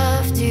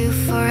loved you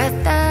for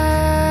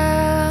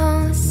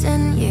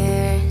 1,000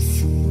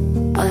 years.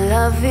 I'll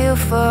love you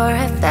for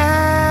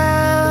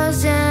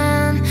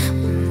 1,000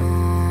 more.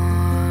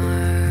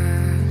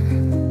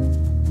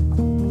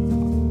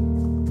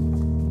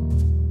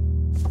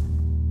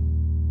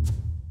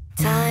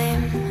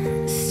 Time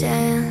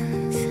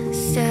stands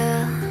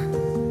still,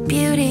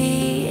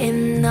 beauty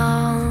in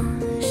all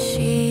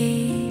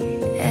she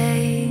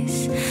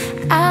is.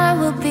 I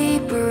will be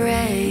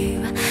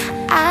brave,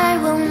 I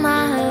will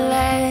not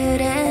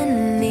let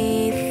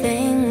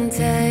anything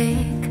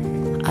take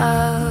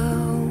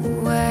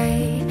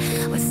away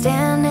what's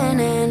standing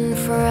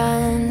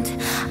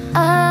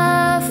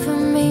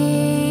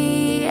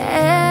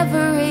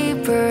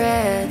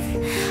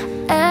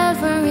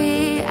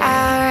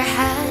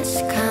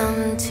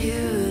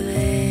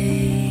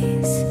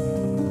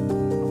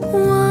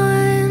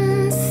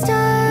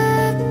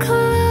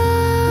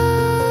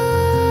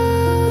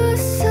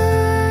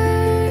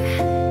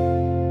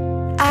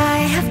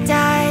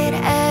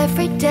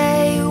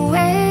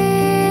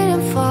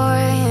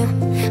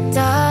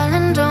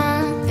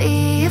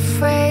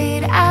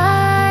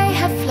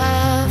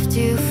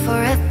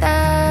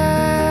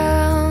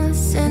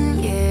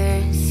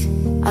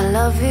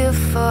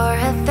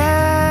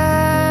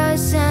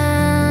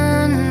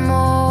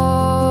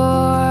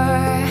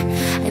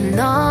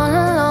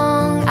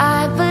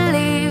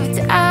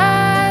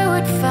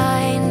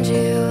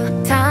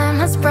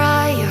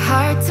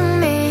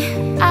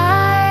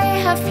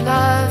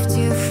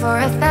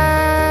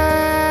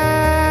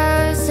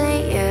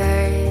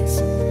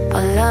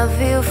love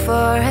you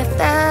for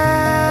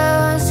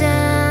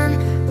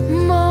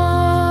 1,000 more.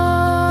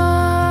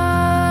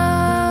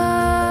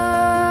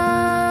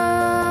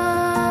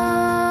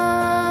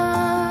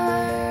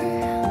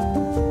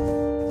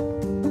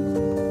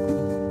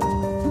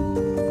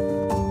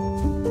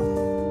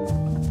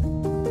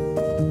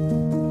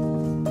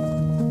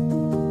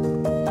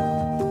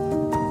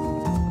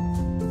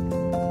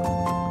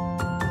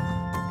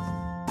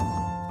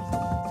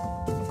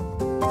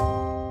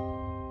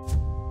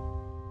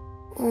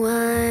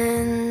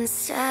 One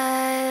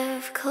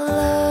step closer,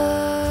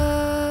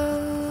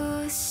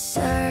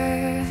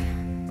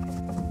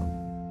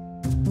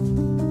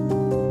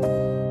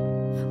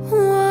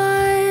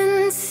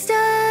 one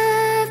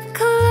step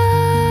closer.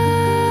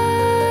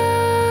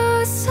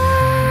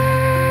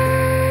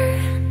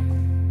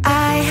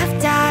 I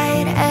have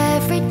died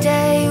every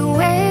day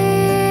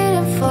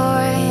waiting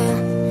for you.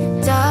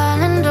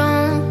 Darling,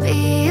 don't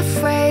be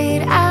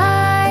afraid.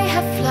 I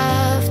have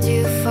loved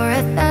you for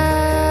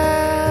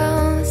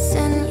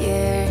 1,000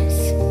 years.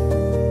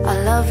 I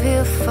love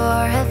you for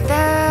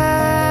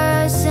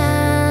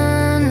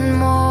 1,000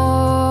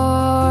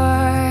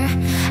 more.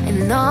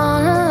 And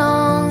all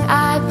along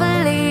I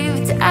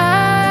believed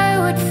I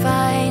would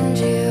find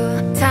you.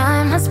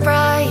 Time has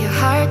brought your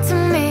heart to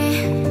me.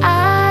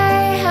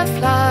 I have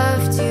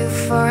loved you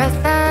for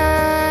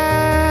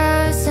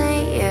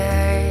 1,000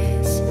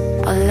 years.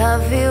 I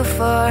love you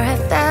for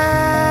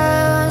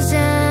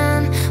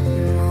 1,000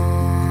 more.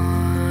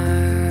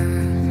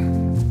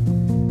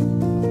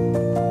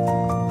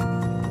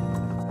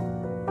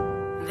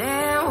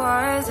 There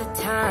was a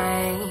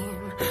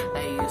time I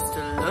used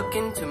to look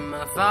into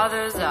my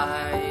father's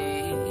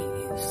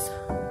eyes.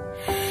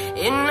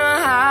 In a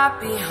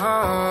happy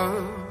home,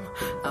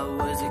 I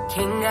was a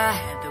king, I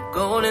had the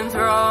golden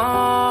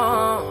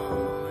throne.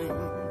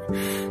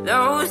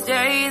 Those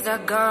days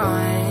are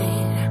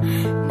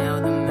gone, now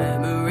the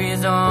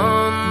memories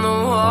on the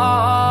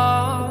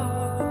wall.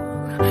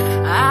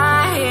 I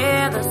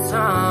hear the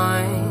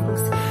songs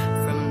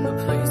from the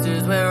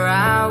places where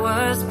I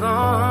was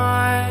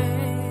born.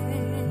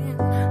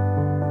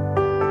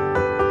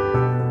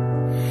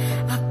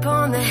 Up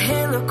on the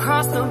hill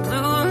across the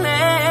blue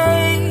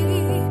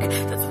lake,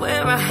 that's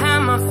where I had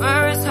my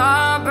first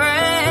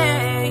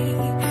heartbreak.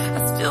 I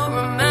still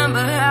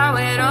remember how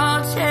it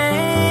all changed.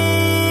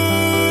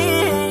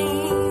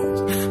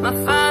 My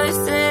father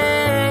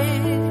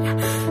said,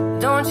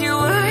 don't you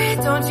worry,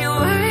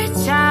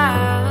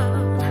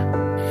 child.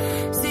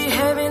 See,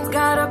 heaven's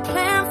got a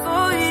plan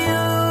for you.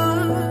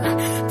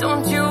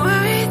 Don't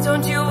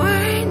you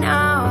worry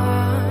now.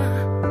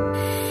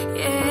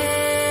 Yeah.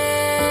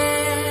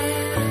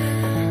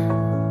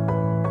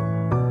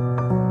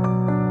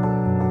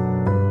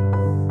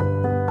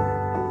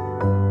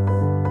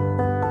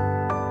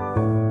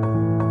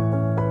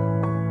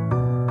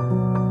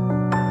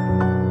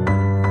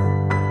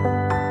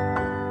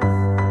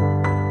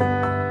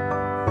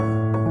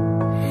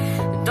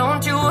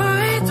 Don't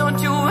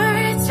you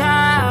worry,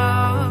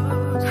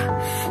 child.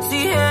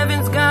 See,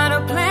 heaven's got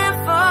a plan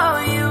for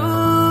you.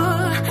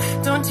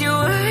 Don't you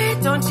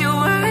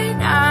worry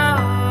now.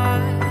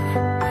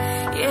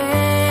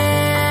 Yeah.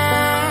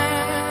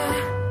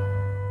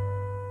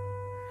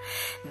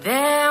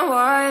 There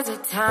was a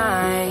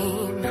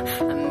time I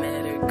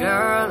met a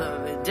girl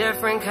of a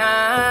different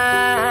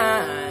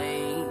kind.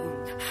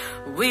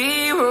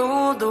 We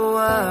ruled the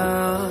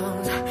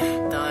world,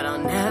 thought I'll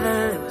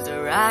never lose the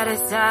right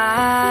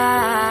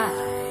side.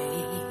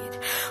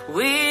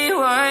 We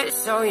were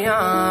so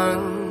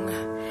young,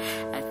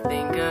 I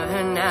think of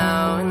her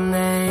now and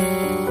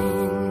then.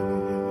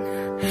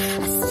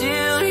 I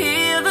still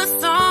hear the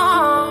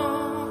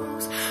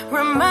songs,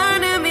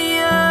 reminding me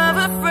of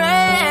a friend.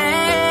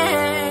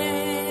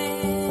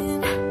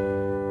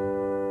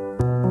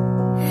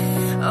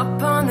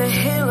 Up on the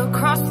hill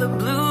across the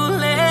blue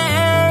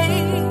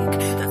lake,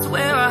 that's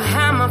where I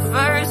had my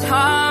first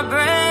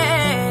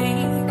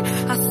heartbreak.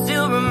 I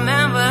still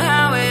remember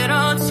how it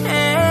all changed.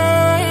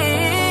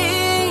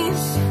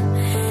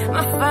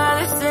 My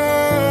father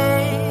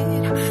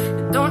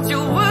said, don't you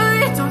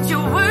worry,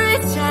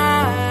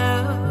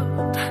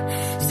 child.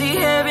 See,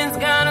 heaven's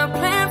got a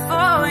plan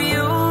for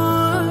you.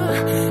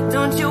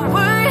 Don't you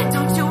worry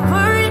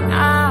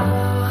now.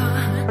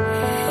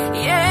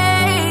 Yeah.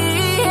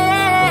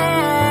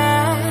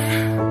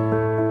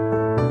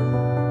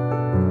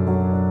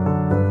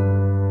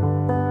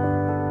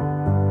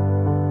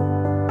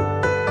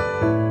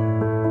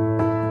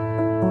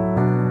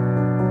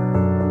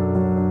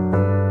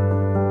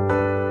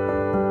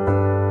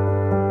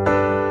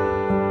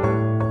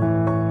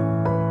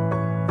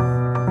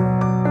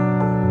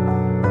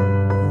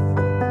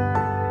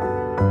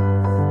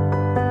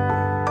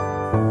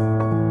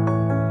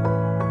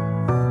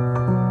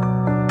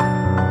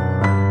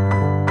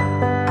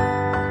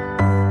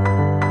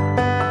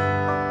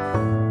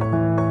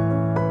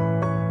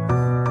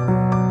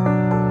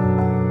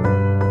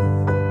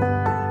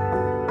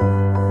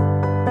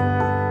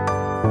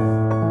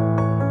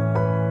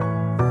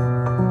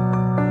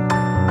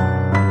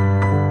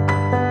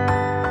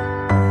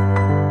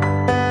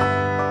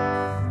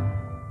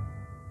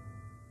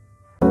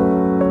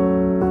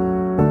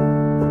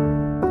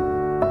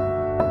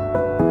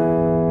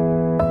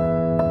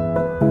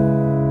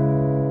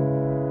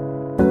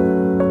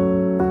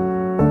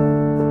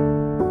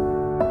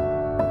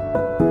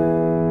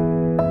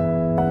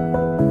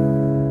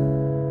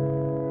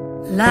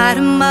 Light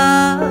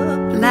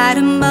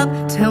 'em up,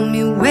 tell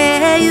me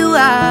where you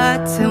are,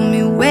 tell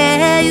me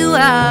where you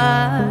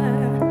are.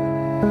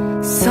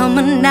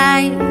 Summer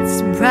nights,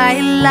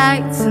 bright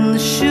lights and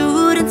the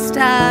shooting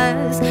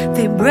stars,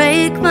 they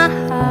break my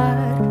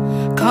heart.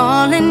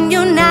 Calling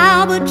you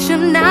now, but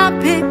you're not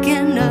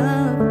picking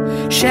up.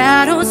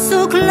 Shadows so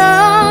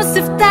close,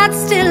 if that's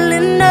still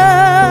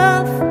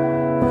enough.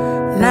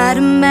 Light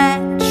a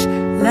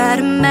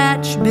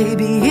match,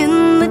 baby, in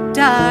the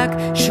dark.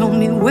 Show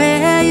me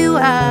where you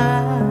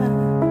are.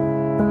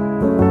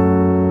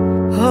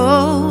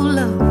 Oh,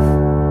 love,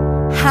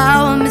 how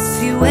I miss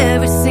you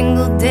every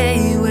single day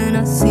when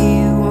I see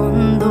you on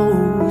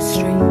those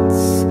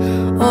streets.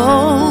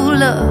 Oh,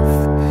 love,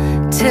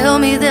 tell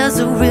me there's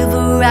a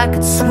river I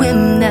could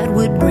swim that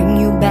would bring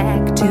you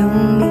back to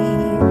me.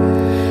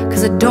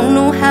 'Cause I don't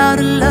know how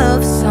to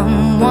love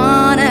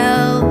someone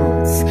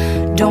else,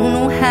 don't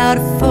know how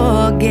to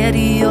forget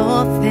your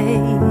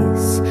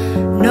face.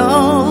 No,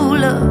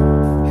 love,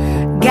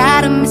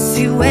 gotta miss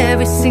you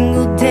every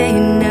single day.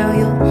 Now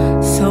you're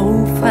so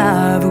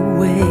far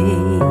away.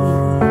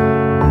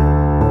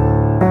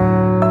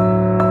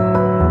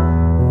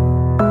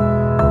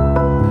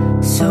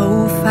 So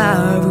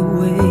far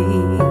away.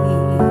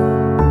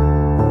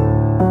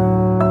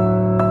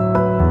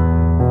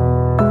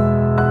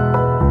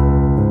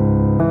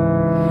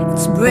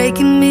 It's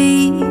breaking me,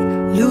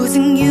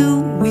 losing you.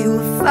 We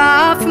were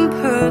far from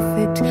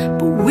perfect,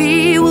 but we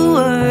were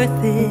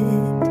worth it.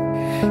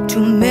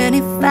 Too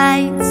many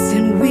fights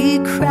and we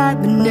cried,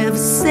 but never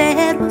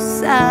said we're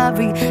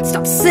sorry.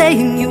 Stop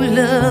saying you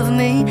love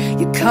me,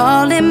 you're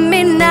calling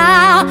me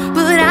now,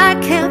 but I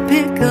can't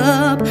pick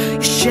up.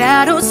 Your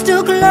shadow's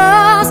still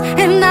close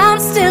and I'm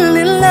still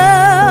in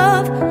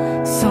love.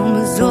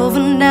 Summer's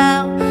over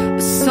now,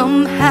 but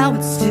somehow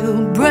it still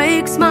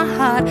breaks my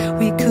heart.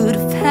 We could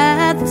have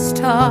had this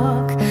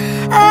talk.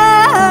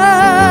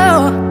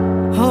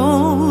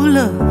 Oh,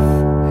 love,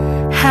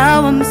 how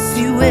I miss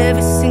you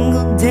every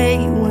single day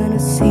when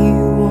I see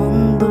you on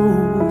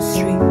those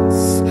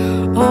streets.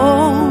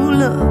 Oh,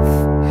 love,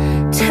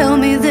 tell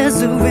me there's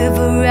a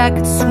river I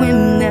could swim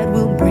that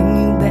will bring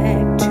you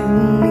back to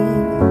me.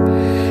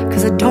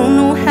 'Cause I don't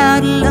know how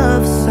to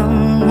love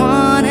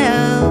someone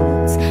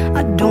else,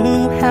 I don't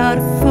know how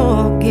to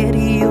forget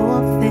your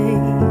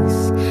face.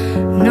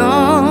 No,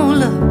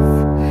 love,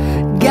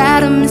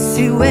 gotta miss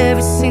you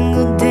every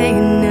single day.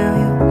 Now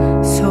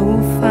you're so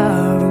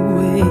far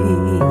away.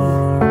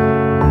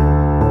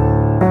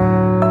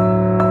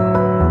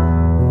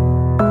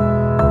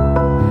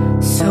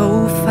 So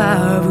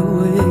far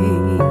away.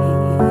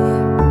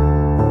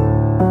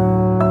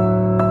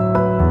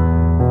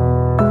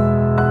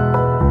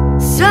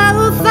 So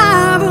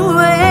far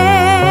away.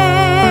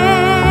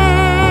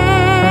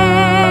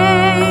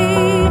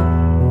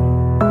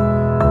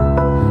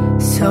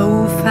 So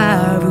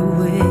far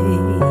away.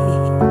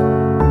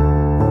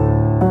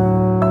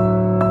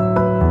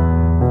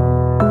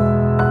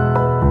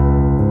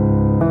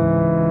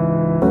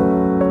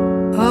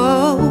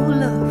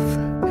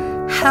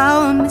 How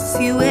I miss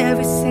you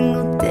every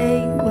single day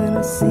when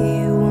I see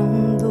you on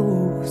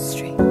those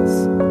streets.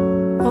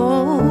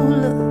 Oh,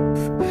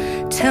 love,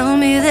 tell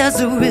me there's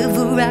a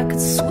river I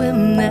could swim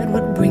that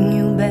would bring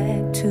you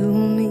back to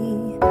me.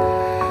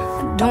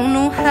 I don't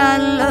know how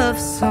to love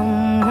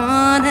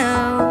someone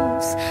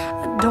else,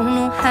 I don't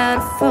know how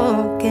to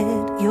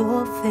forget your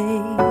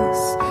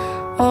face.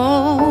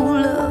 Oh,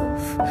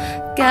 love,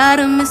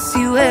 gotta miss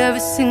you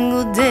every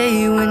single day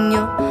when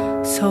you're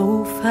so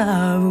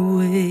far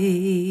away.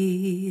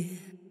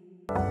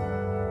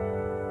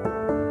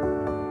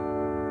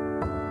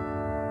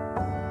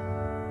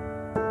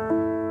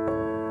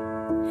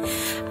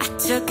 I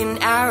took an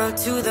arrow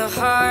to the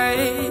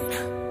heart.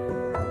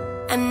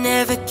 I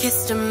never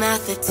kissed a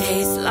mouth that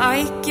tastes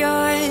like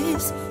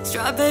yours.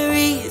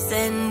 Strawberries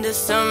and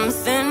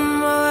something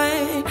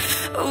more.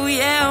 Oh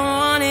yeah, I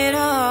want it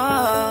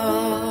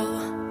all.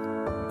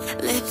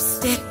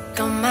 Lipstick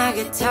on my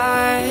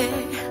guitar.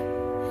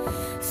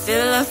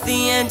 Fill up the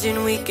engine,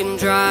 we can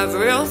drive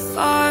real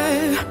far.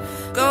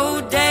 Go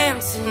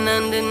dancing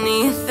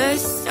underneath the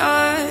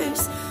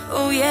stars.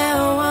 Oh yeah,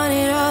 I want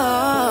it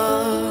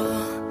all.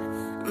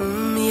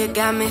 You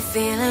got me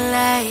feeling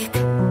like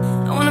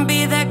I wanna be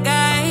that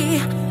guy.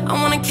 I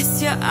wanna kiss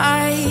your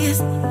eyes,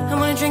 I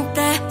wanna drink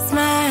that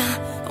smile.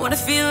 I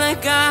wanna feel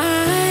like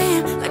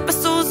my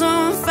soul's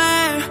on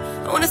fire.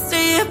 I wanna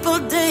stay up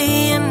all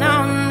day and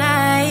all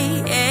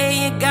night. Yeah,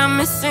 you got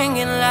me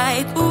singing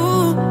like,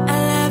 ooh, I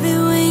love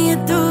it when you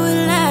do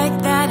it like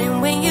that. And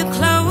when you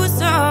close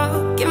up,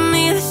 give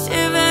me the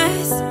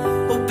shivers.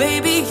 Oh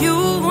baby, you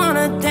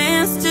wanna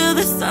dance till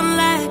the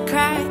sunlight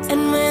cracks.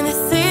 And when they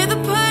say the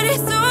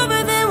party's over,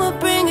 then we'll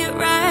bring it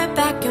right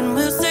back. And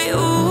we'll say,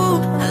 ooh,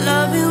 I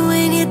love it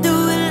when you do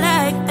it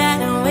like that.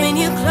 And when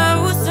you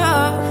close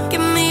up,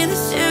 give me the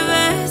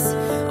shivers.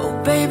 Oh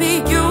baby,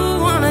 you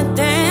wanna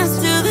dance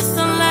till the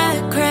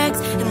sunlight cracks.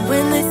 And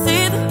when they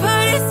say the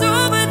party's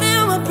over, then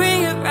we'll bring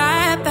it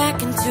right back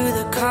into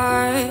the car.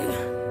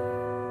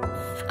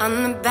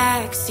 on the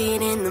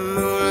backseat in the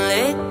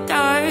moonlit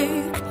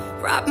dark.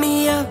 Wrap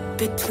me up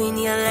between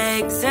your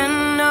legs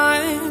and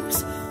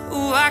arms.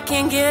 Ooh, I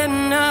can't get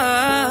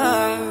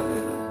enough.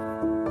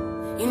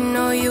 You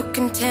know you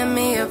can tear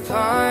me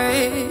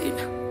apart,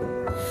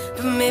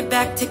 put me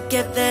back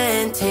together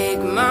and take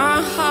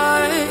my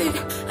heart.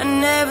 I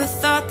never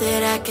thought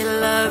that I could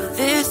love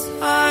this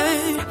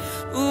hard.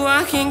 Ooh,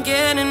 I can't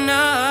get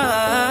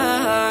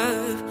enough.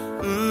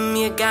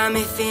 You got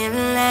me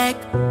feeling like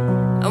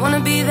I wanna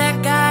be that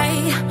guy.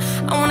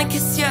 I wanna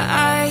kiss your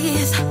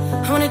eyes,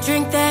 I wanna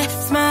drink that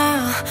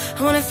smile, I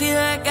wanna feel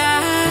that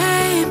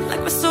guy,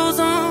 like my soul's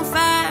on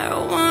fire.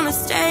 I wanna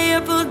stay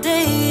up all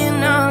day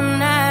and all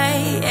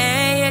night.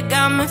 Yeah, you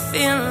got me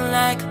feeling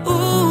like,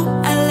 ooh,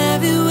 I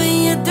love it when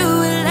you do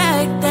it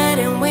like that.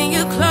 And when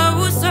you're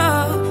close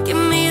up,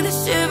 give me the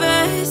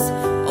shivers.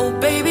 Oh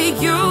baby,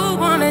 you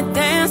wanna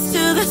dance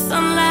till the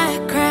sunlight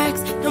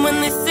cracks. And when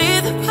they say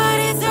the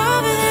party's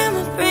over, then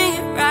we'll bring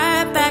it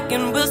right back.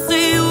 And we'll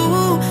say,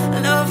 ooh, I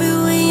love it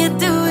when you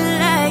do it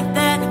like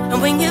that. And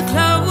when you're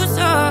close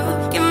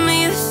up, give me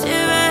the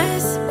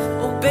shivers.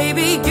 Oh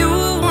baby, you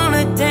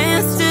wanna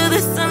dance till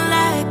the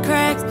sunlight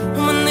cracks.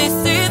 And when they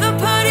say the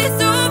party's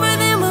over,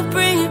 then we'll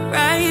bring it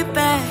right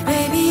back.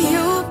 Baby,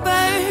 you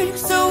burn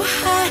so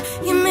hot,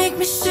 you make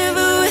me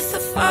shiver with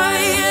the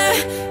fire.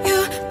 You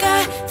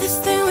got this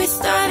thing we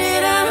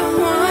started, I don't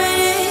want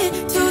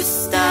it to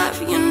stop.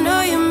 You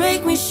know you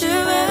make me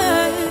shiver.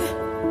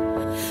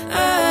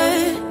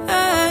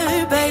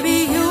 Baby,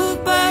 you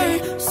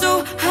burn so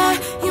hot,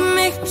 you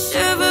make me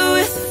shiver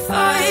with the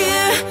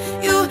fire.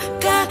 You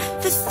got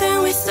this thing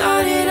we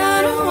started, I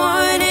don't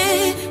want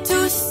it to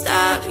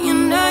stop. You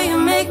know you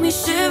make me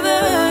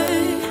shiver.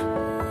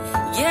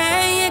 Yeah,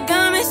 you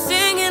got me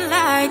singing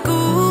like,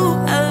 ooh,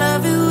 I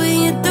love it when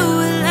you do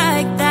it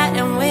like that.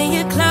 And when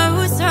you're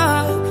close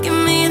up, give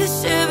me the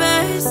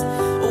shivers.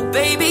 Oh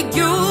baby,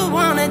 you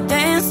wanna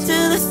dance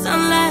till the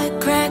sunlight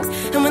cracks.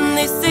 And when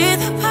they say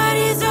the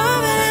party's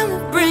over, then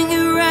we'll bring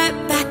it right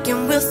back.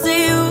 And we'll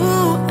say,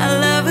 ooh, I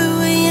love it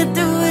when you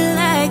do it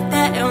like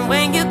that. And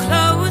when you're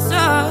close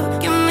up,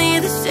 give me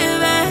the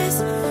shivers.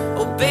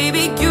 Oh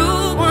baby, you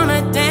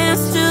wanna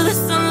dance till the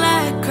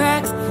sunlight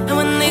cracks. And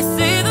when they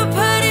say the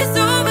party's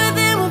over,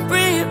 then we'll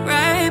bring it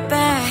right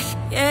back.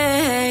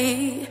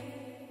 Yeah.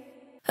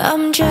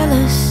 I'm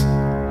jealous,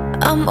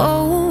 I'm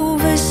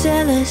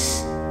overzealous.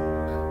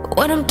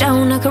 When I'm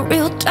down, I get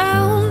real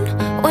down.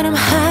 When I'm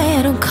high,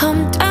 I don't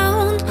come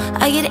down.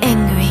 I get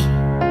angry,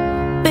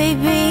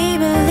 baby,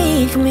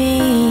 believe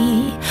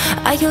me.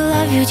 I can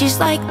love you just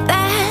like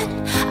that,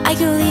 I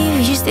can leave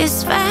you just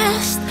this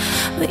fast.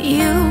 But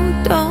you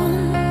don't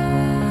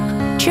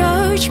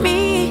judge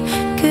me,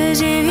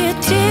 'cause if you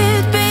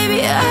did, baby,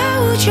 I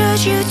will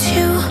judge you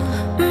too.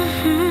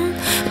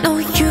 No,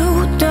 you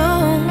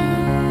don't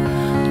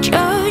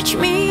judge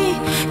me,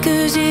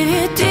 'cause if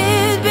you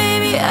did,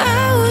 baby,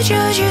 I will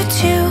judge you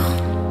too.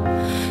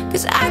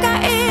 'Cause I got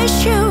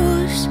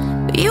issues,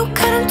 but you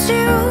got them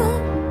too.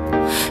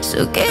 So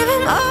give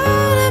them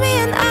all to me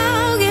and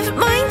I'll give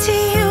mine to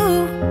you.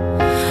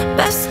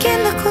 Bask in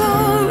the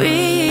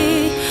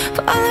glory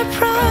for all our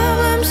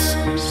problems,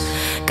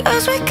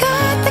 'cause we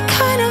got the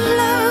kind of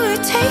love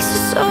it takes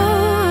us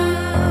all.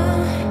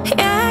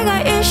 Yeah, I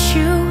got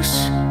issues.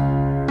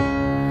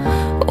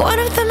 One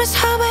of them is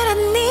how bad I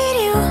need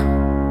you.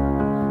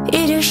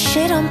 You do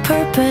shit on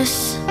purpose.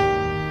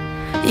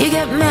 You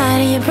get mad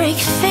and you break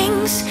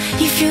things.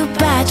 You feel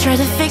bad, try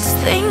to fix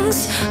things,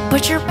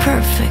 but you're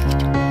perfect,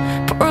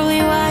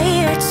 poorly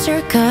wired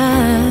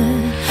circuit.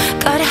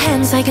 Got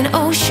hands like an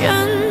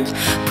ocean,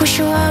 push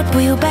you out,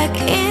 pull you back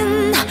in.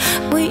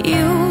 But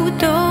you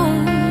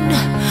don't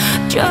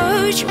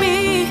judge me,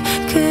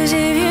 'cause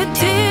if you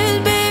did,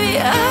 baby,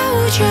 I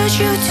would judge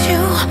you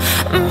too.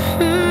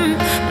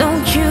 No,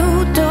 you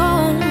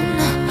don't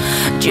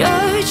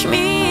judge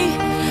me,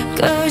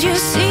 'cause you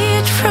see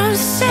it from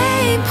the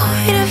same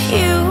point of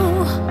view.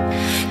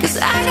 'Cause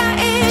I got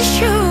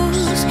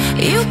issues,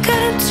 you got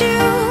them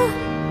too.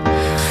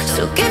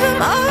 So give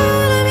them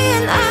all to me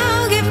and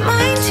I'll give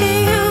mine to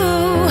you.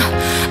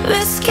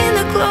 Bask in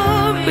the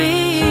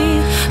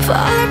glory for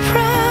all our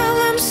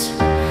problems,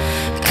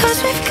 'cause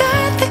we've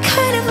got the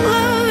kind of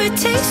love it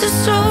takes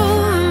us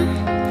all.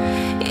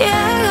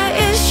 Yeah, I got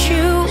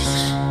issues.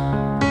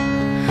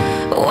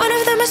 One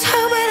of them is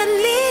how bad I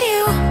need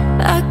you.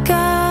 I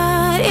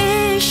got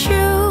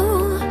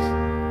issues,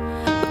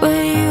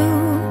 but you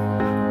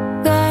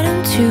got them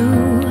too.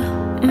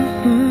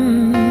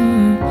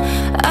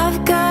 I've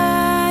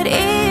got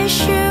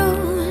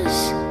issues,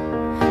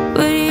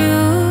 but you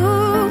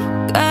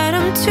got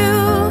them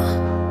too.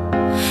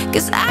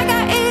 'Cause I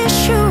got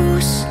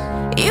issues,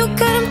 you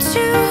got them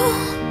too.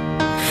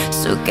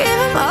 So give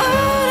them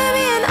all to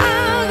me and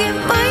I'll give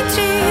mine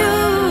to you.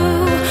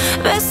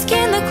 Bask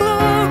in the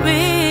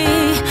glory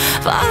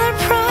for all our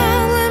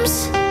problems,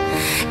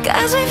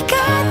 'cause we've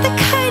got the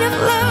kind of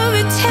love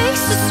it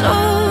takes us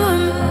all.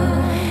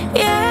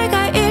 Yeah, I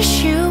got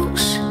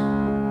issues.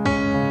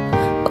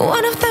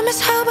 One of them is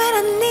how bad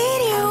I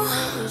need you.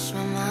 Lose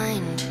my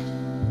mind.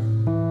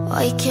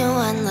 Waking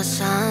when the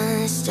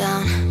sun's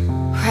down,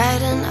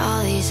 riding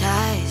all these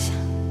highs,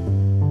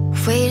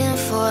 waiting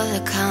for the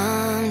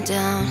calm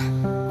down.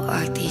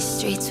 Walk these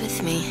streets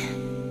with me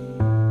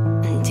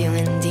and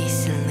doing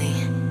decently.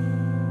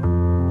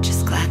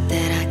 Just glad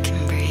that I can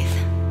breathe.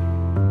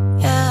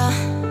 Yeah,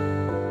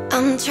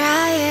 I'm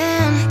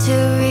trying to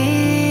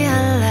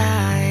realize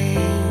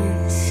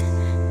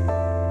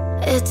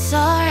it's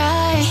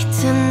alright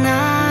to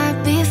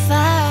not be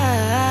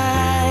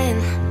fine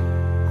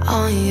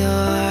on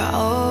your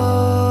own.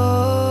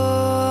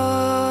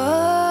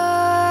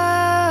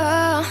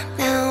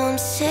 Now I'm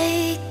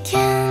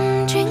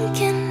shaking,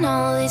 drinking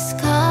all this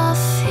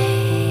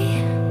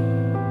coffee.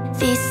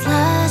 These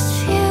last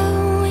few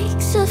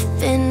weeks have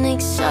been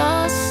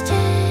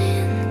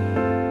exhausting.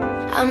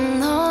 I'm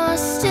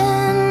lost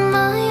in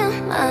my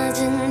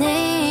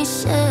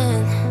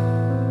imagination,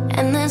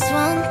 and there's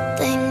one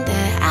thing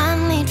that I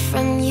need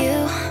from you.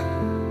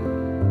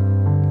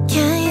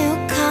 Can you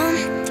come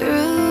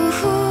through?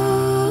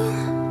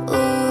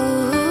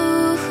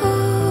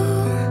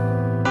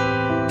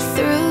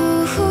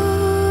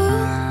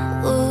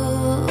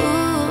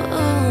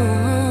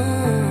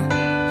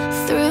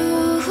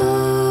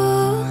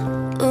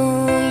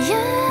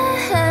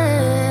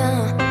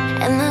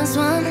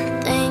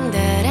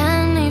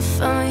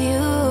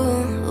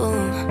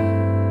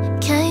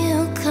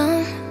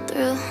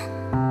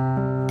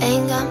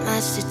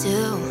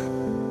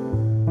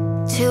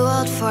 Too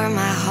old for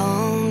my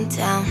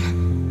hometown.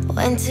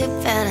 Went to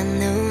bed at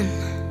noon.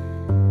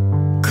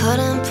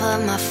 Couldn't put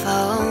my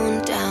phone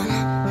down.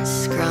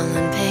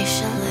 Scrolling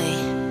patiently.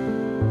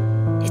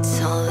 It's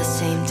all the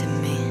same to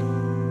me.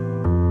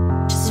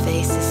 Just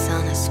faces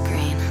on a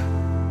screen.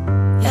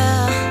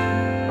 Yeah,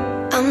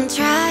 I'm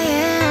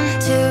trying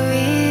to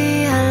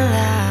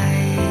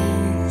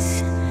realize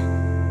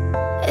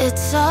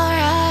it's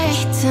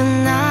alright to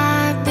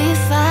not be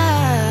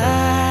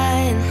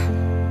fine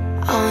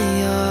on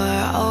your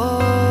own.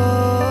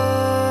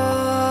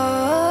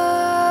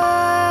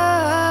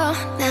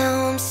 Now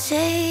I'm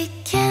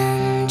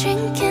shaking,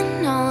 drinking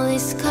all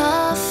this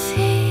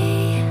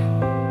coffee.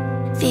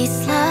 These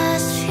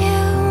last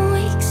few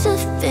weeks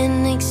have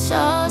been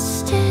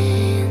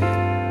exhausting.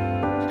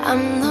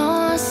 I'm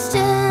lost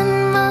in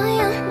my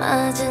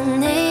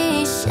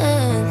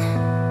imagination,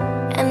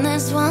 and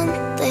there's one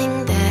thing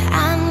that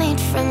I need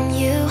from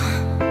you.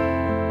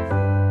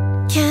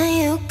 Can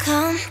you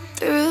come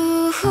through?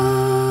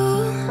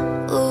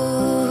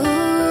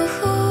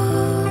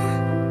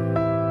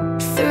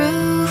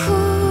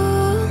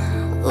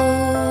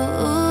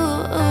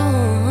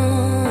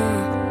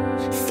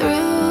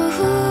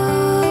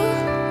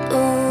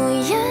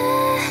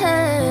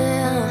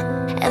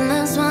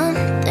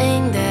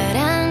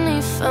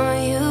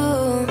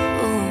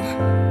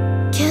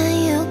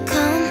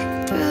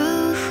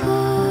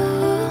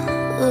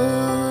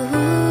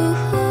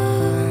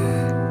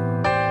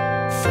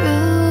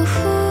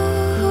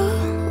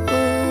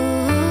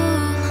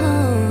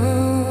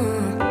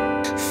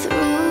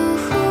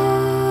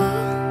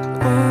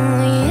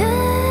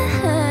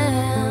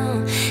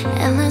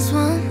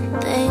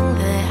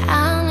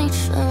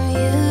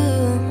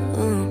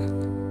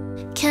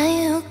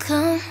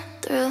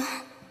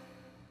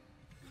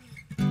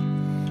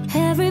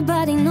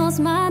 Everybody knows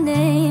my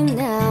name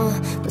now,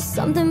 but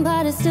something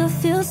about it still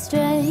feels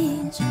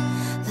strange.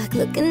 Like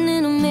looking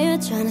in a mirror,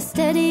 trying to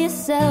steady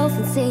yourself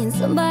and seeing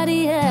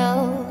somebody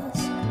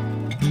else.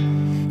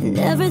 And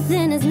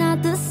everything is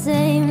not the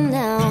same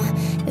now.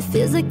 It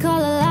feels like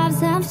all our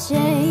lives have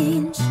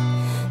changed.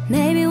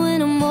 Maybe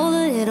when I'm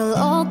older it'll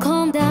all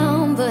calm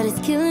down, but it's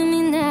killing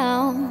me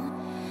now.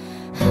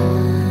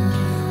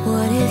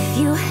 What if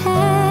you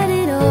had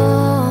it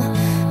all,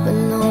 but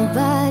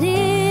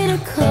nobody to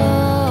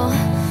call?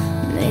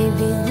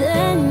 Maybe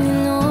then you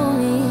know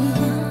me.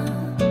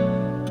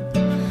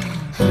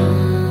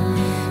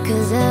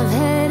 'Cause I've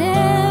had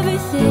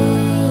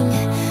everything,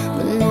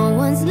 but no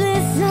one's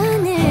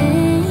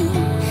listening,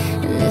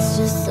 and it's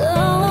just so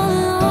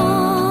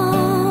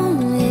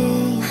lonely.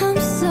 I'm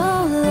so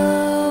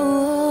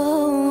lonely.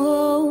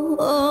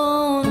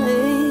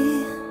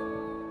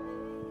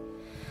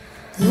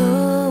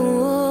 Lonely.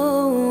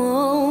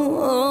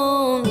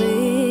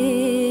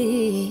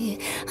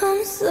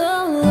 I'm so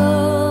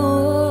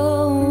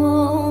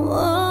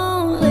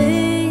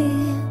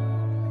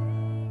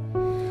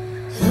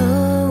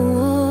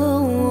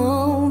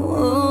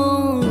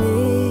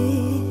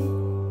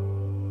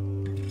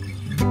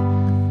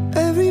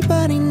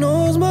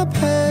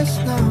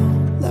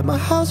my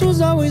house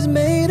was always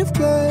made of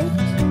glass,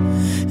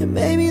 and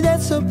maybe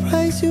that's the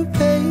price you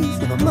pay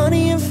for the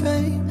money and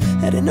fame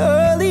at an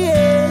early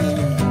age.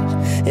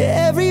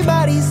 Yeah,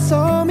 everybody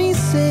saw me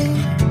sing,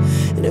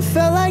 and it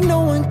felt like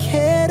no one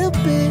cared a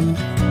bit.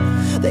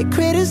 They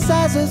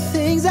criticized the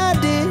things I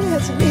did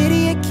as an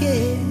idiot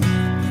kid.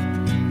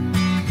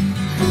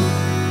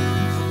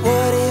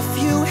 What if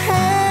you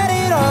had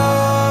it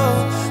all,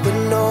 but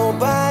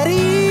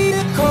nobody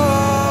to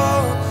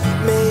call?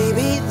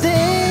 Maybe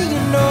then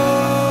you know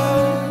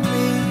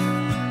me.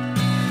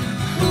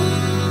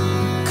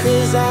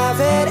 'Cause I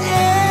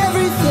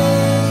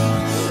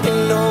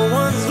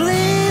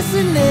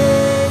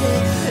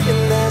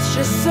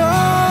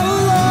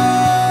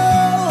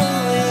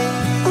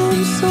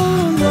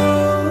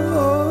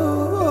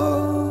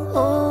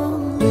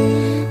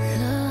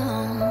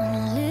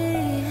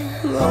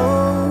alone.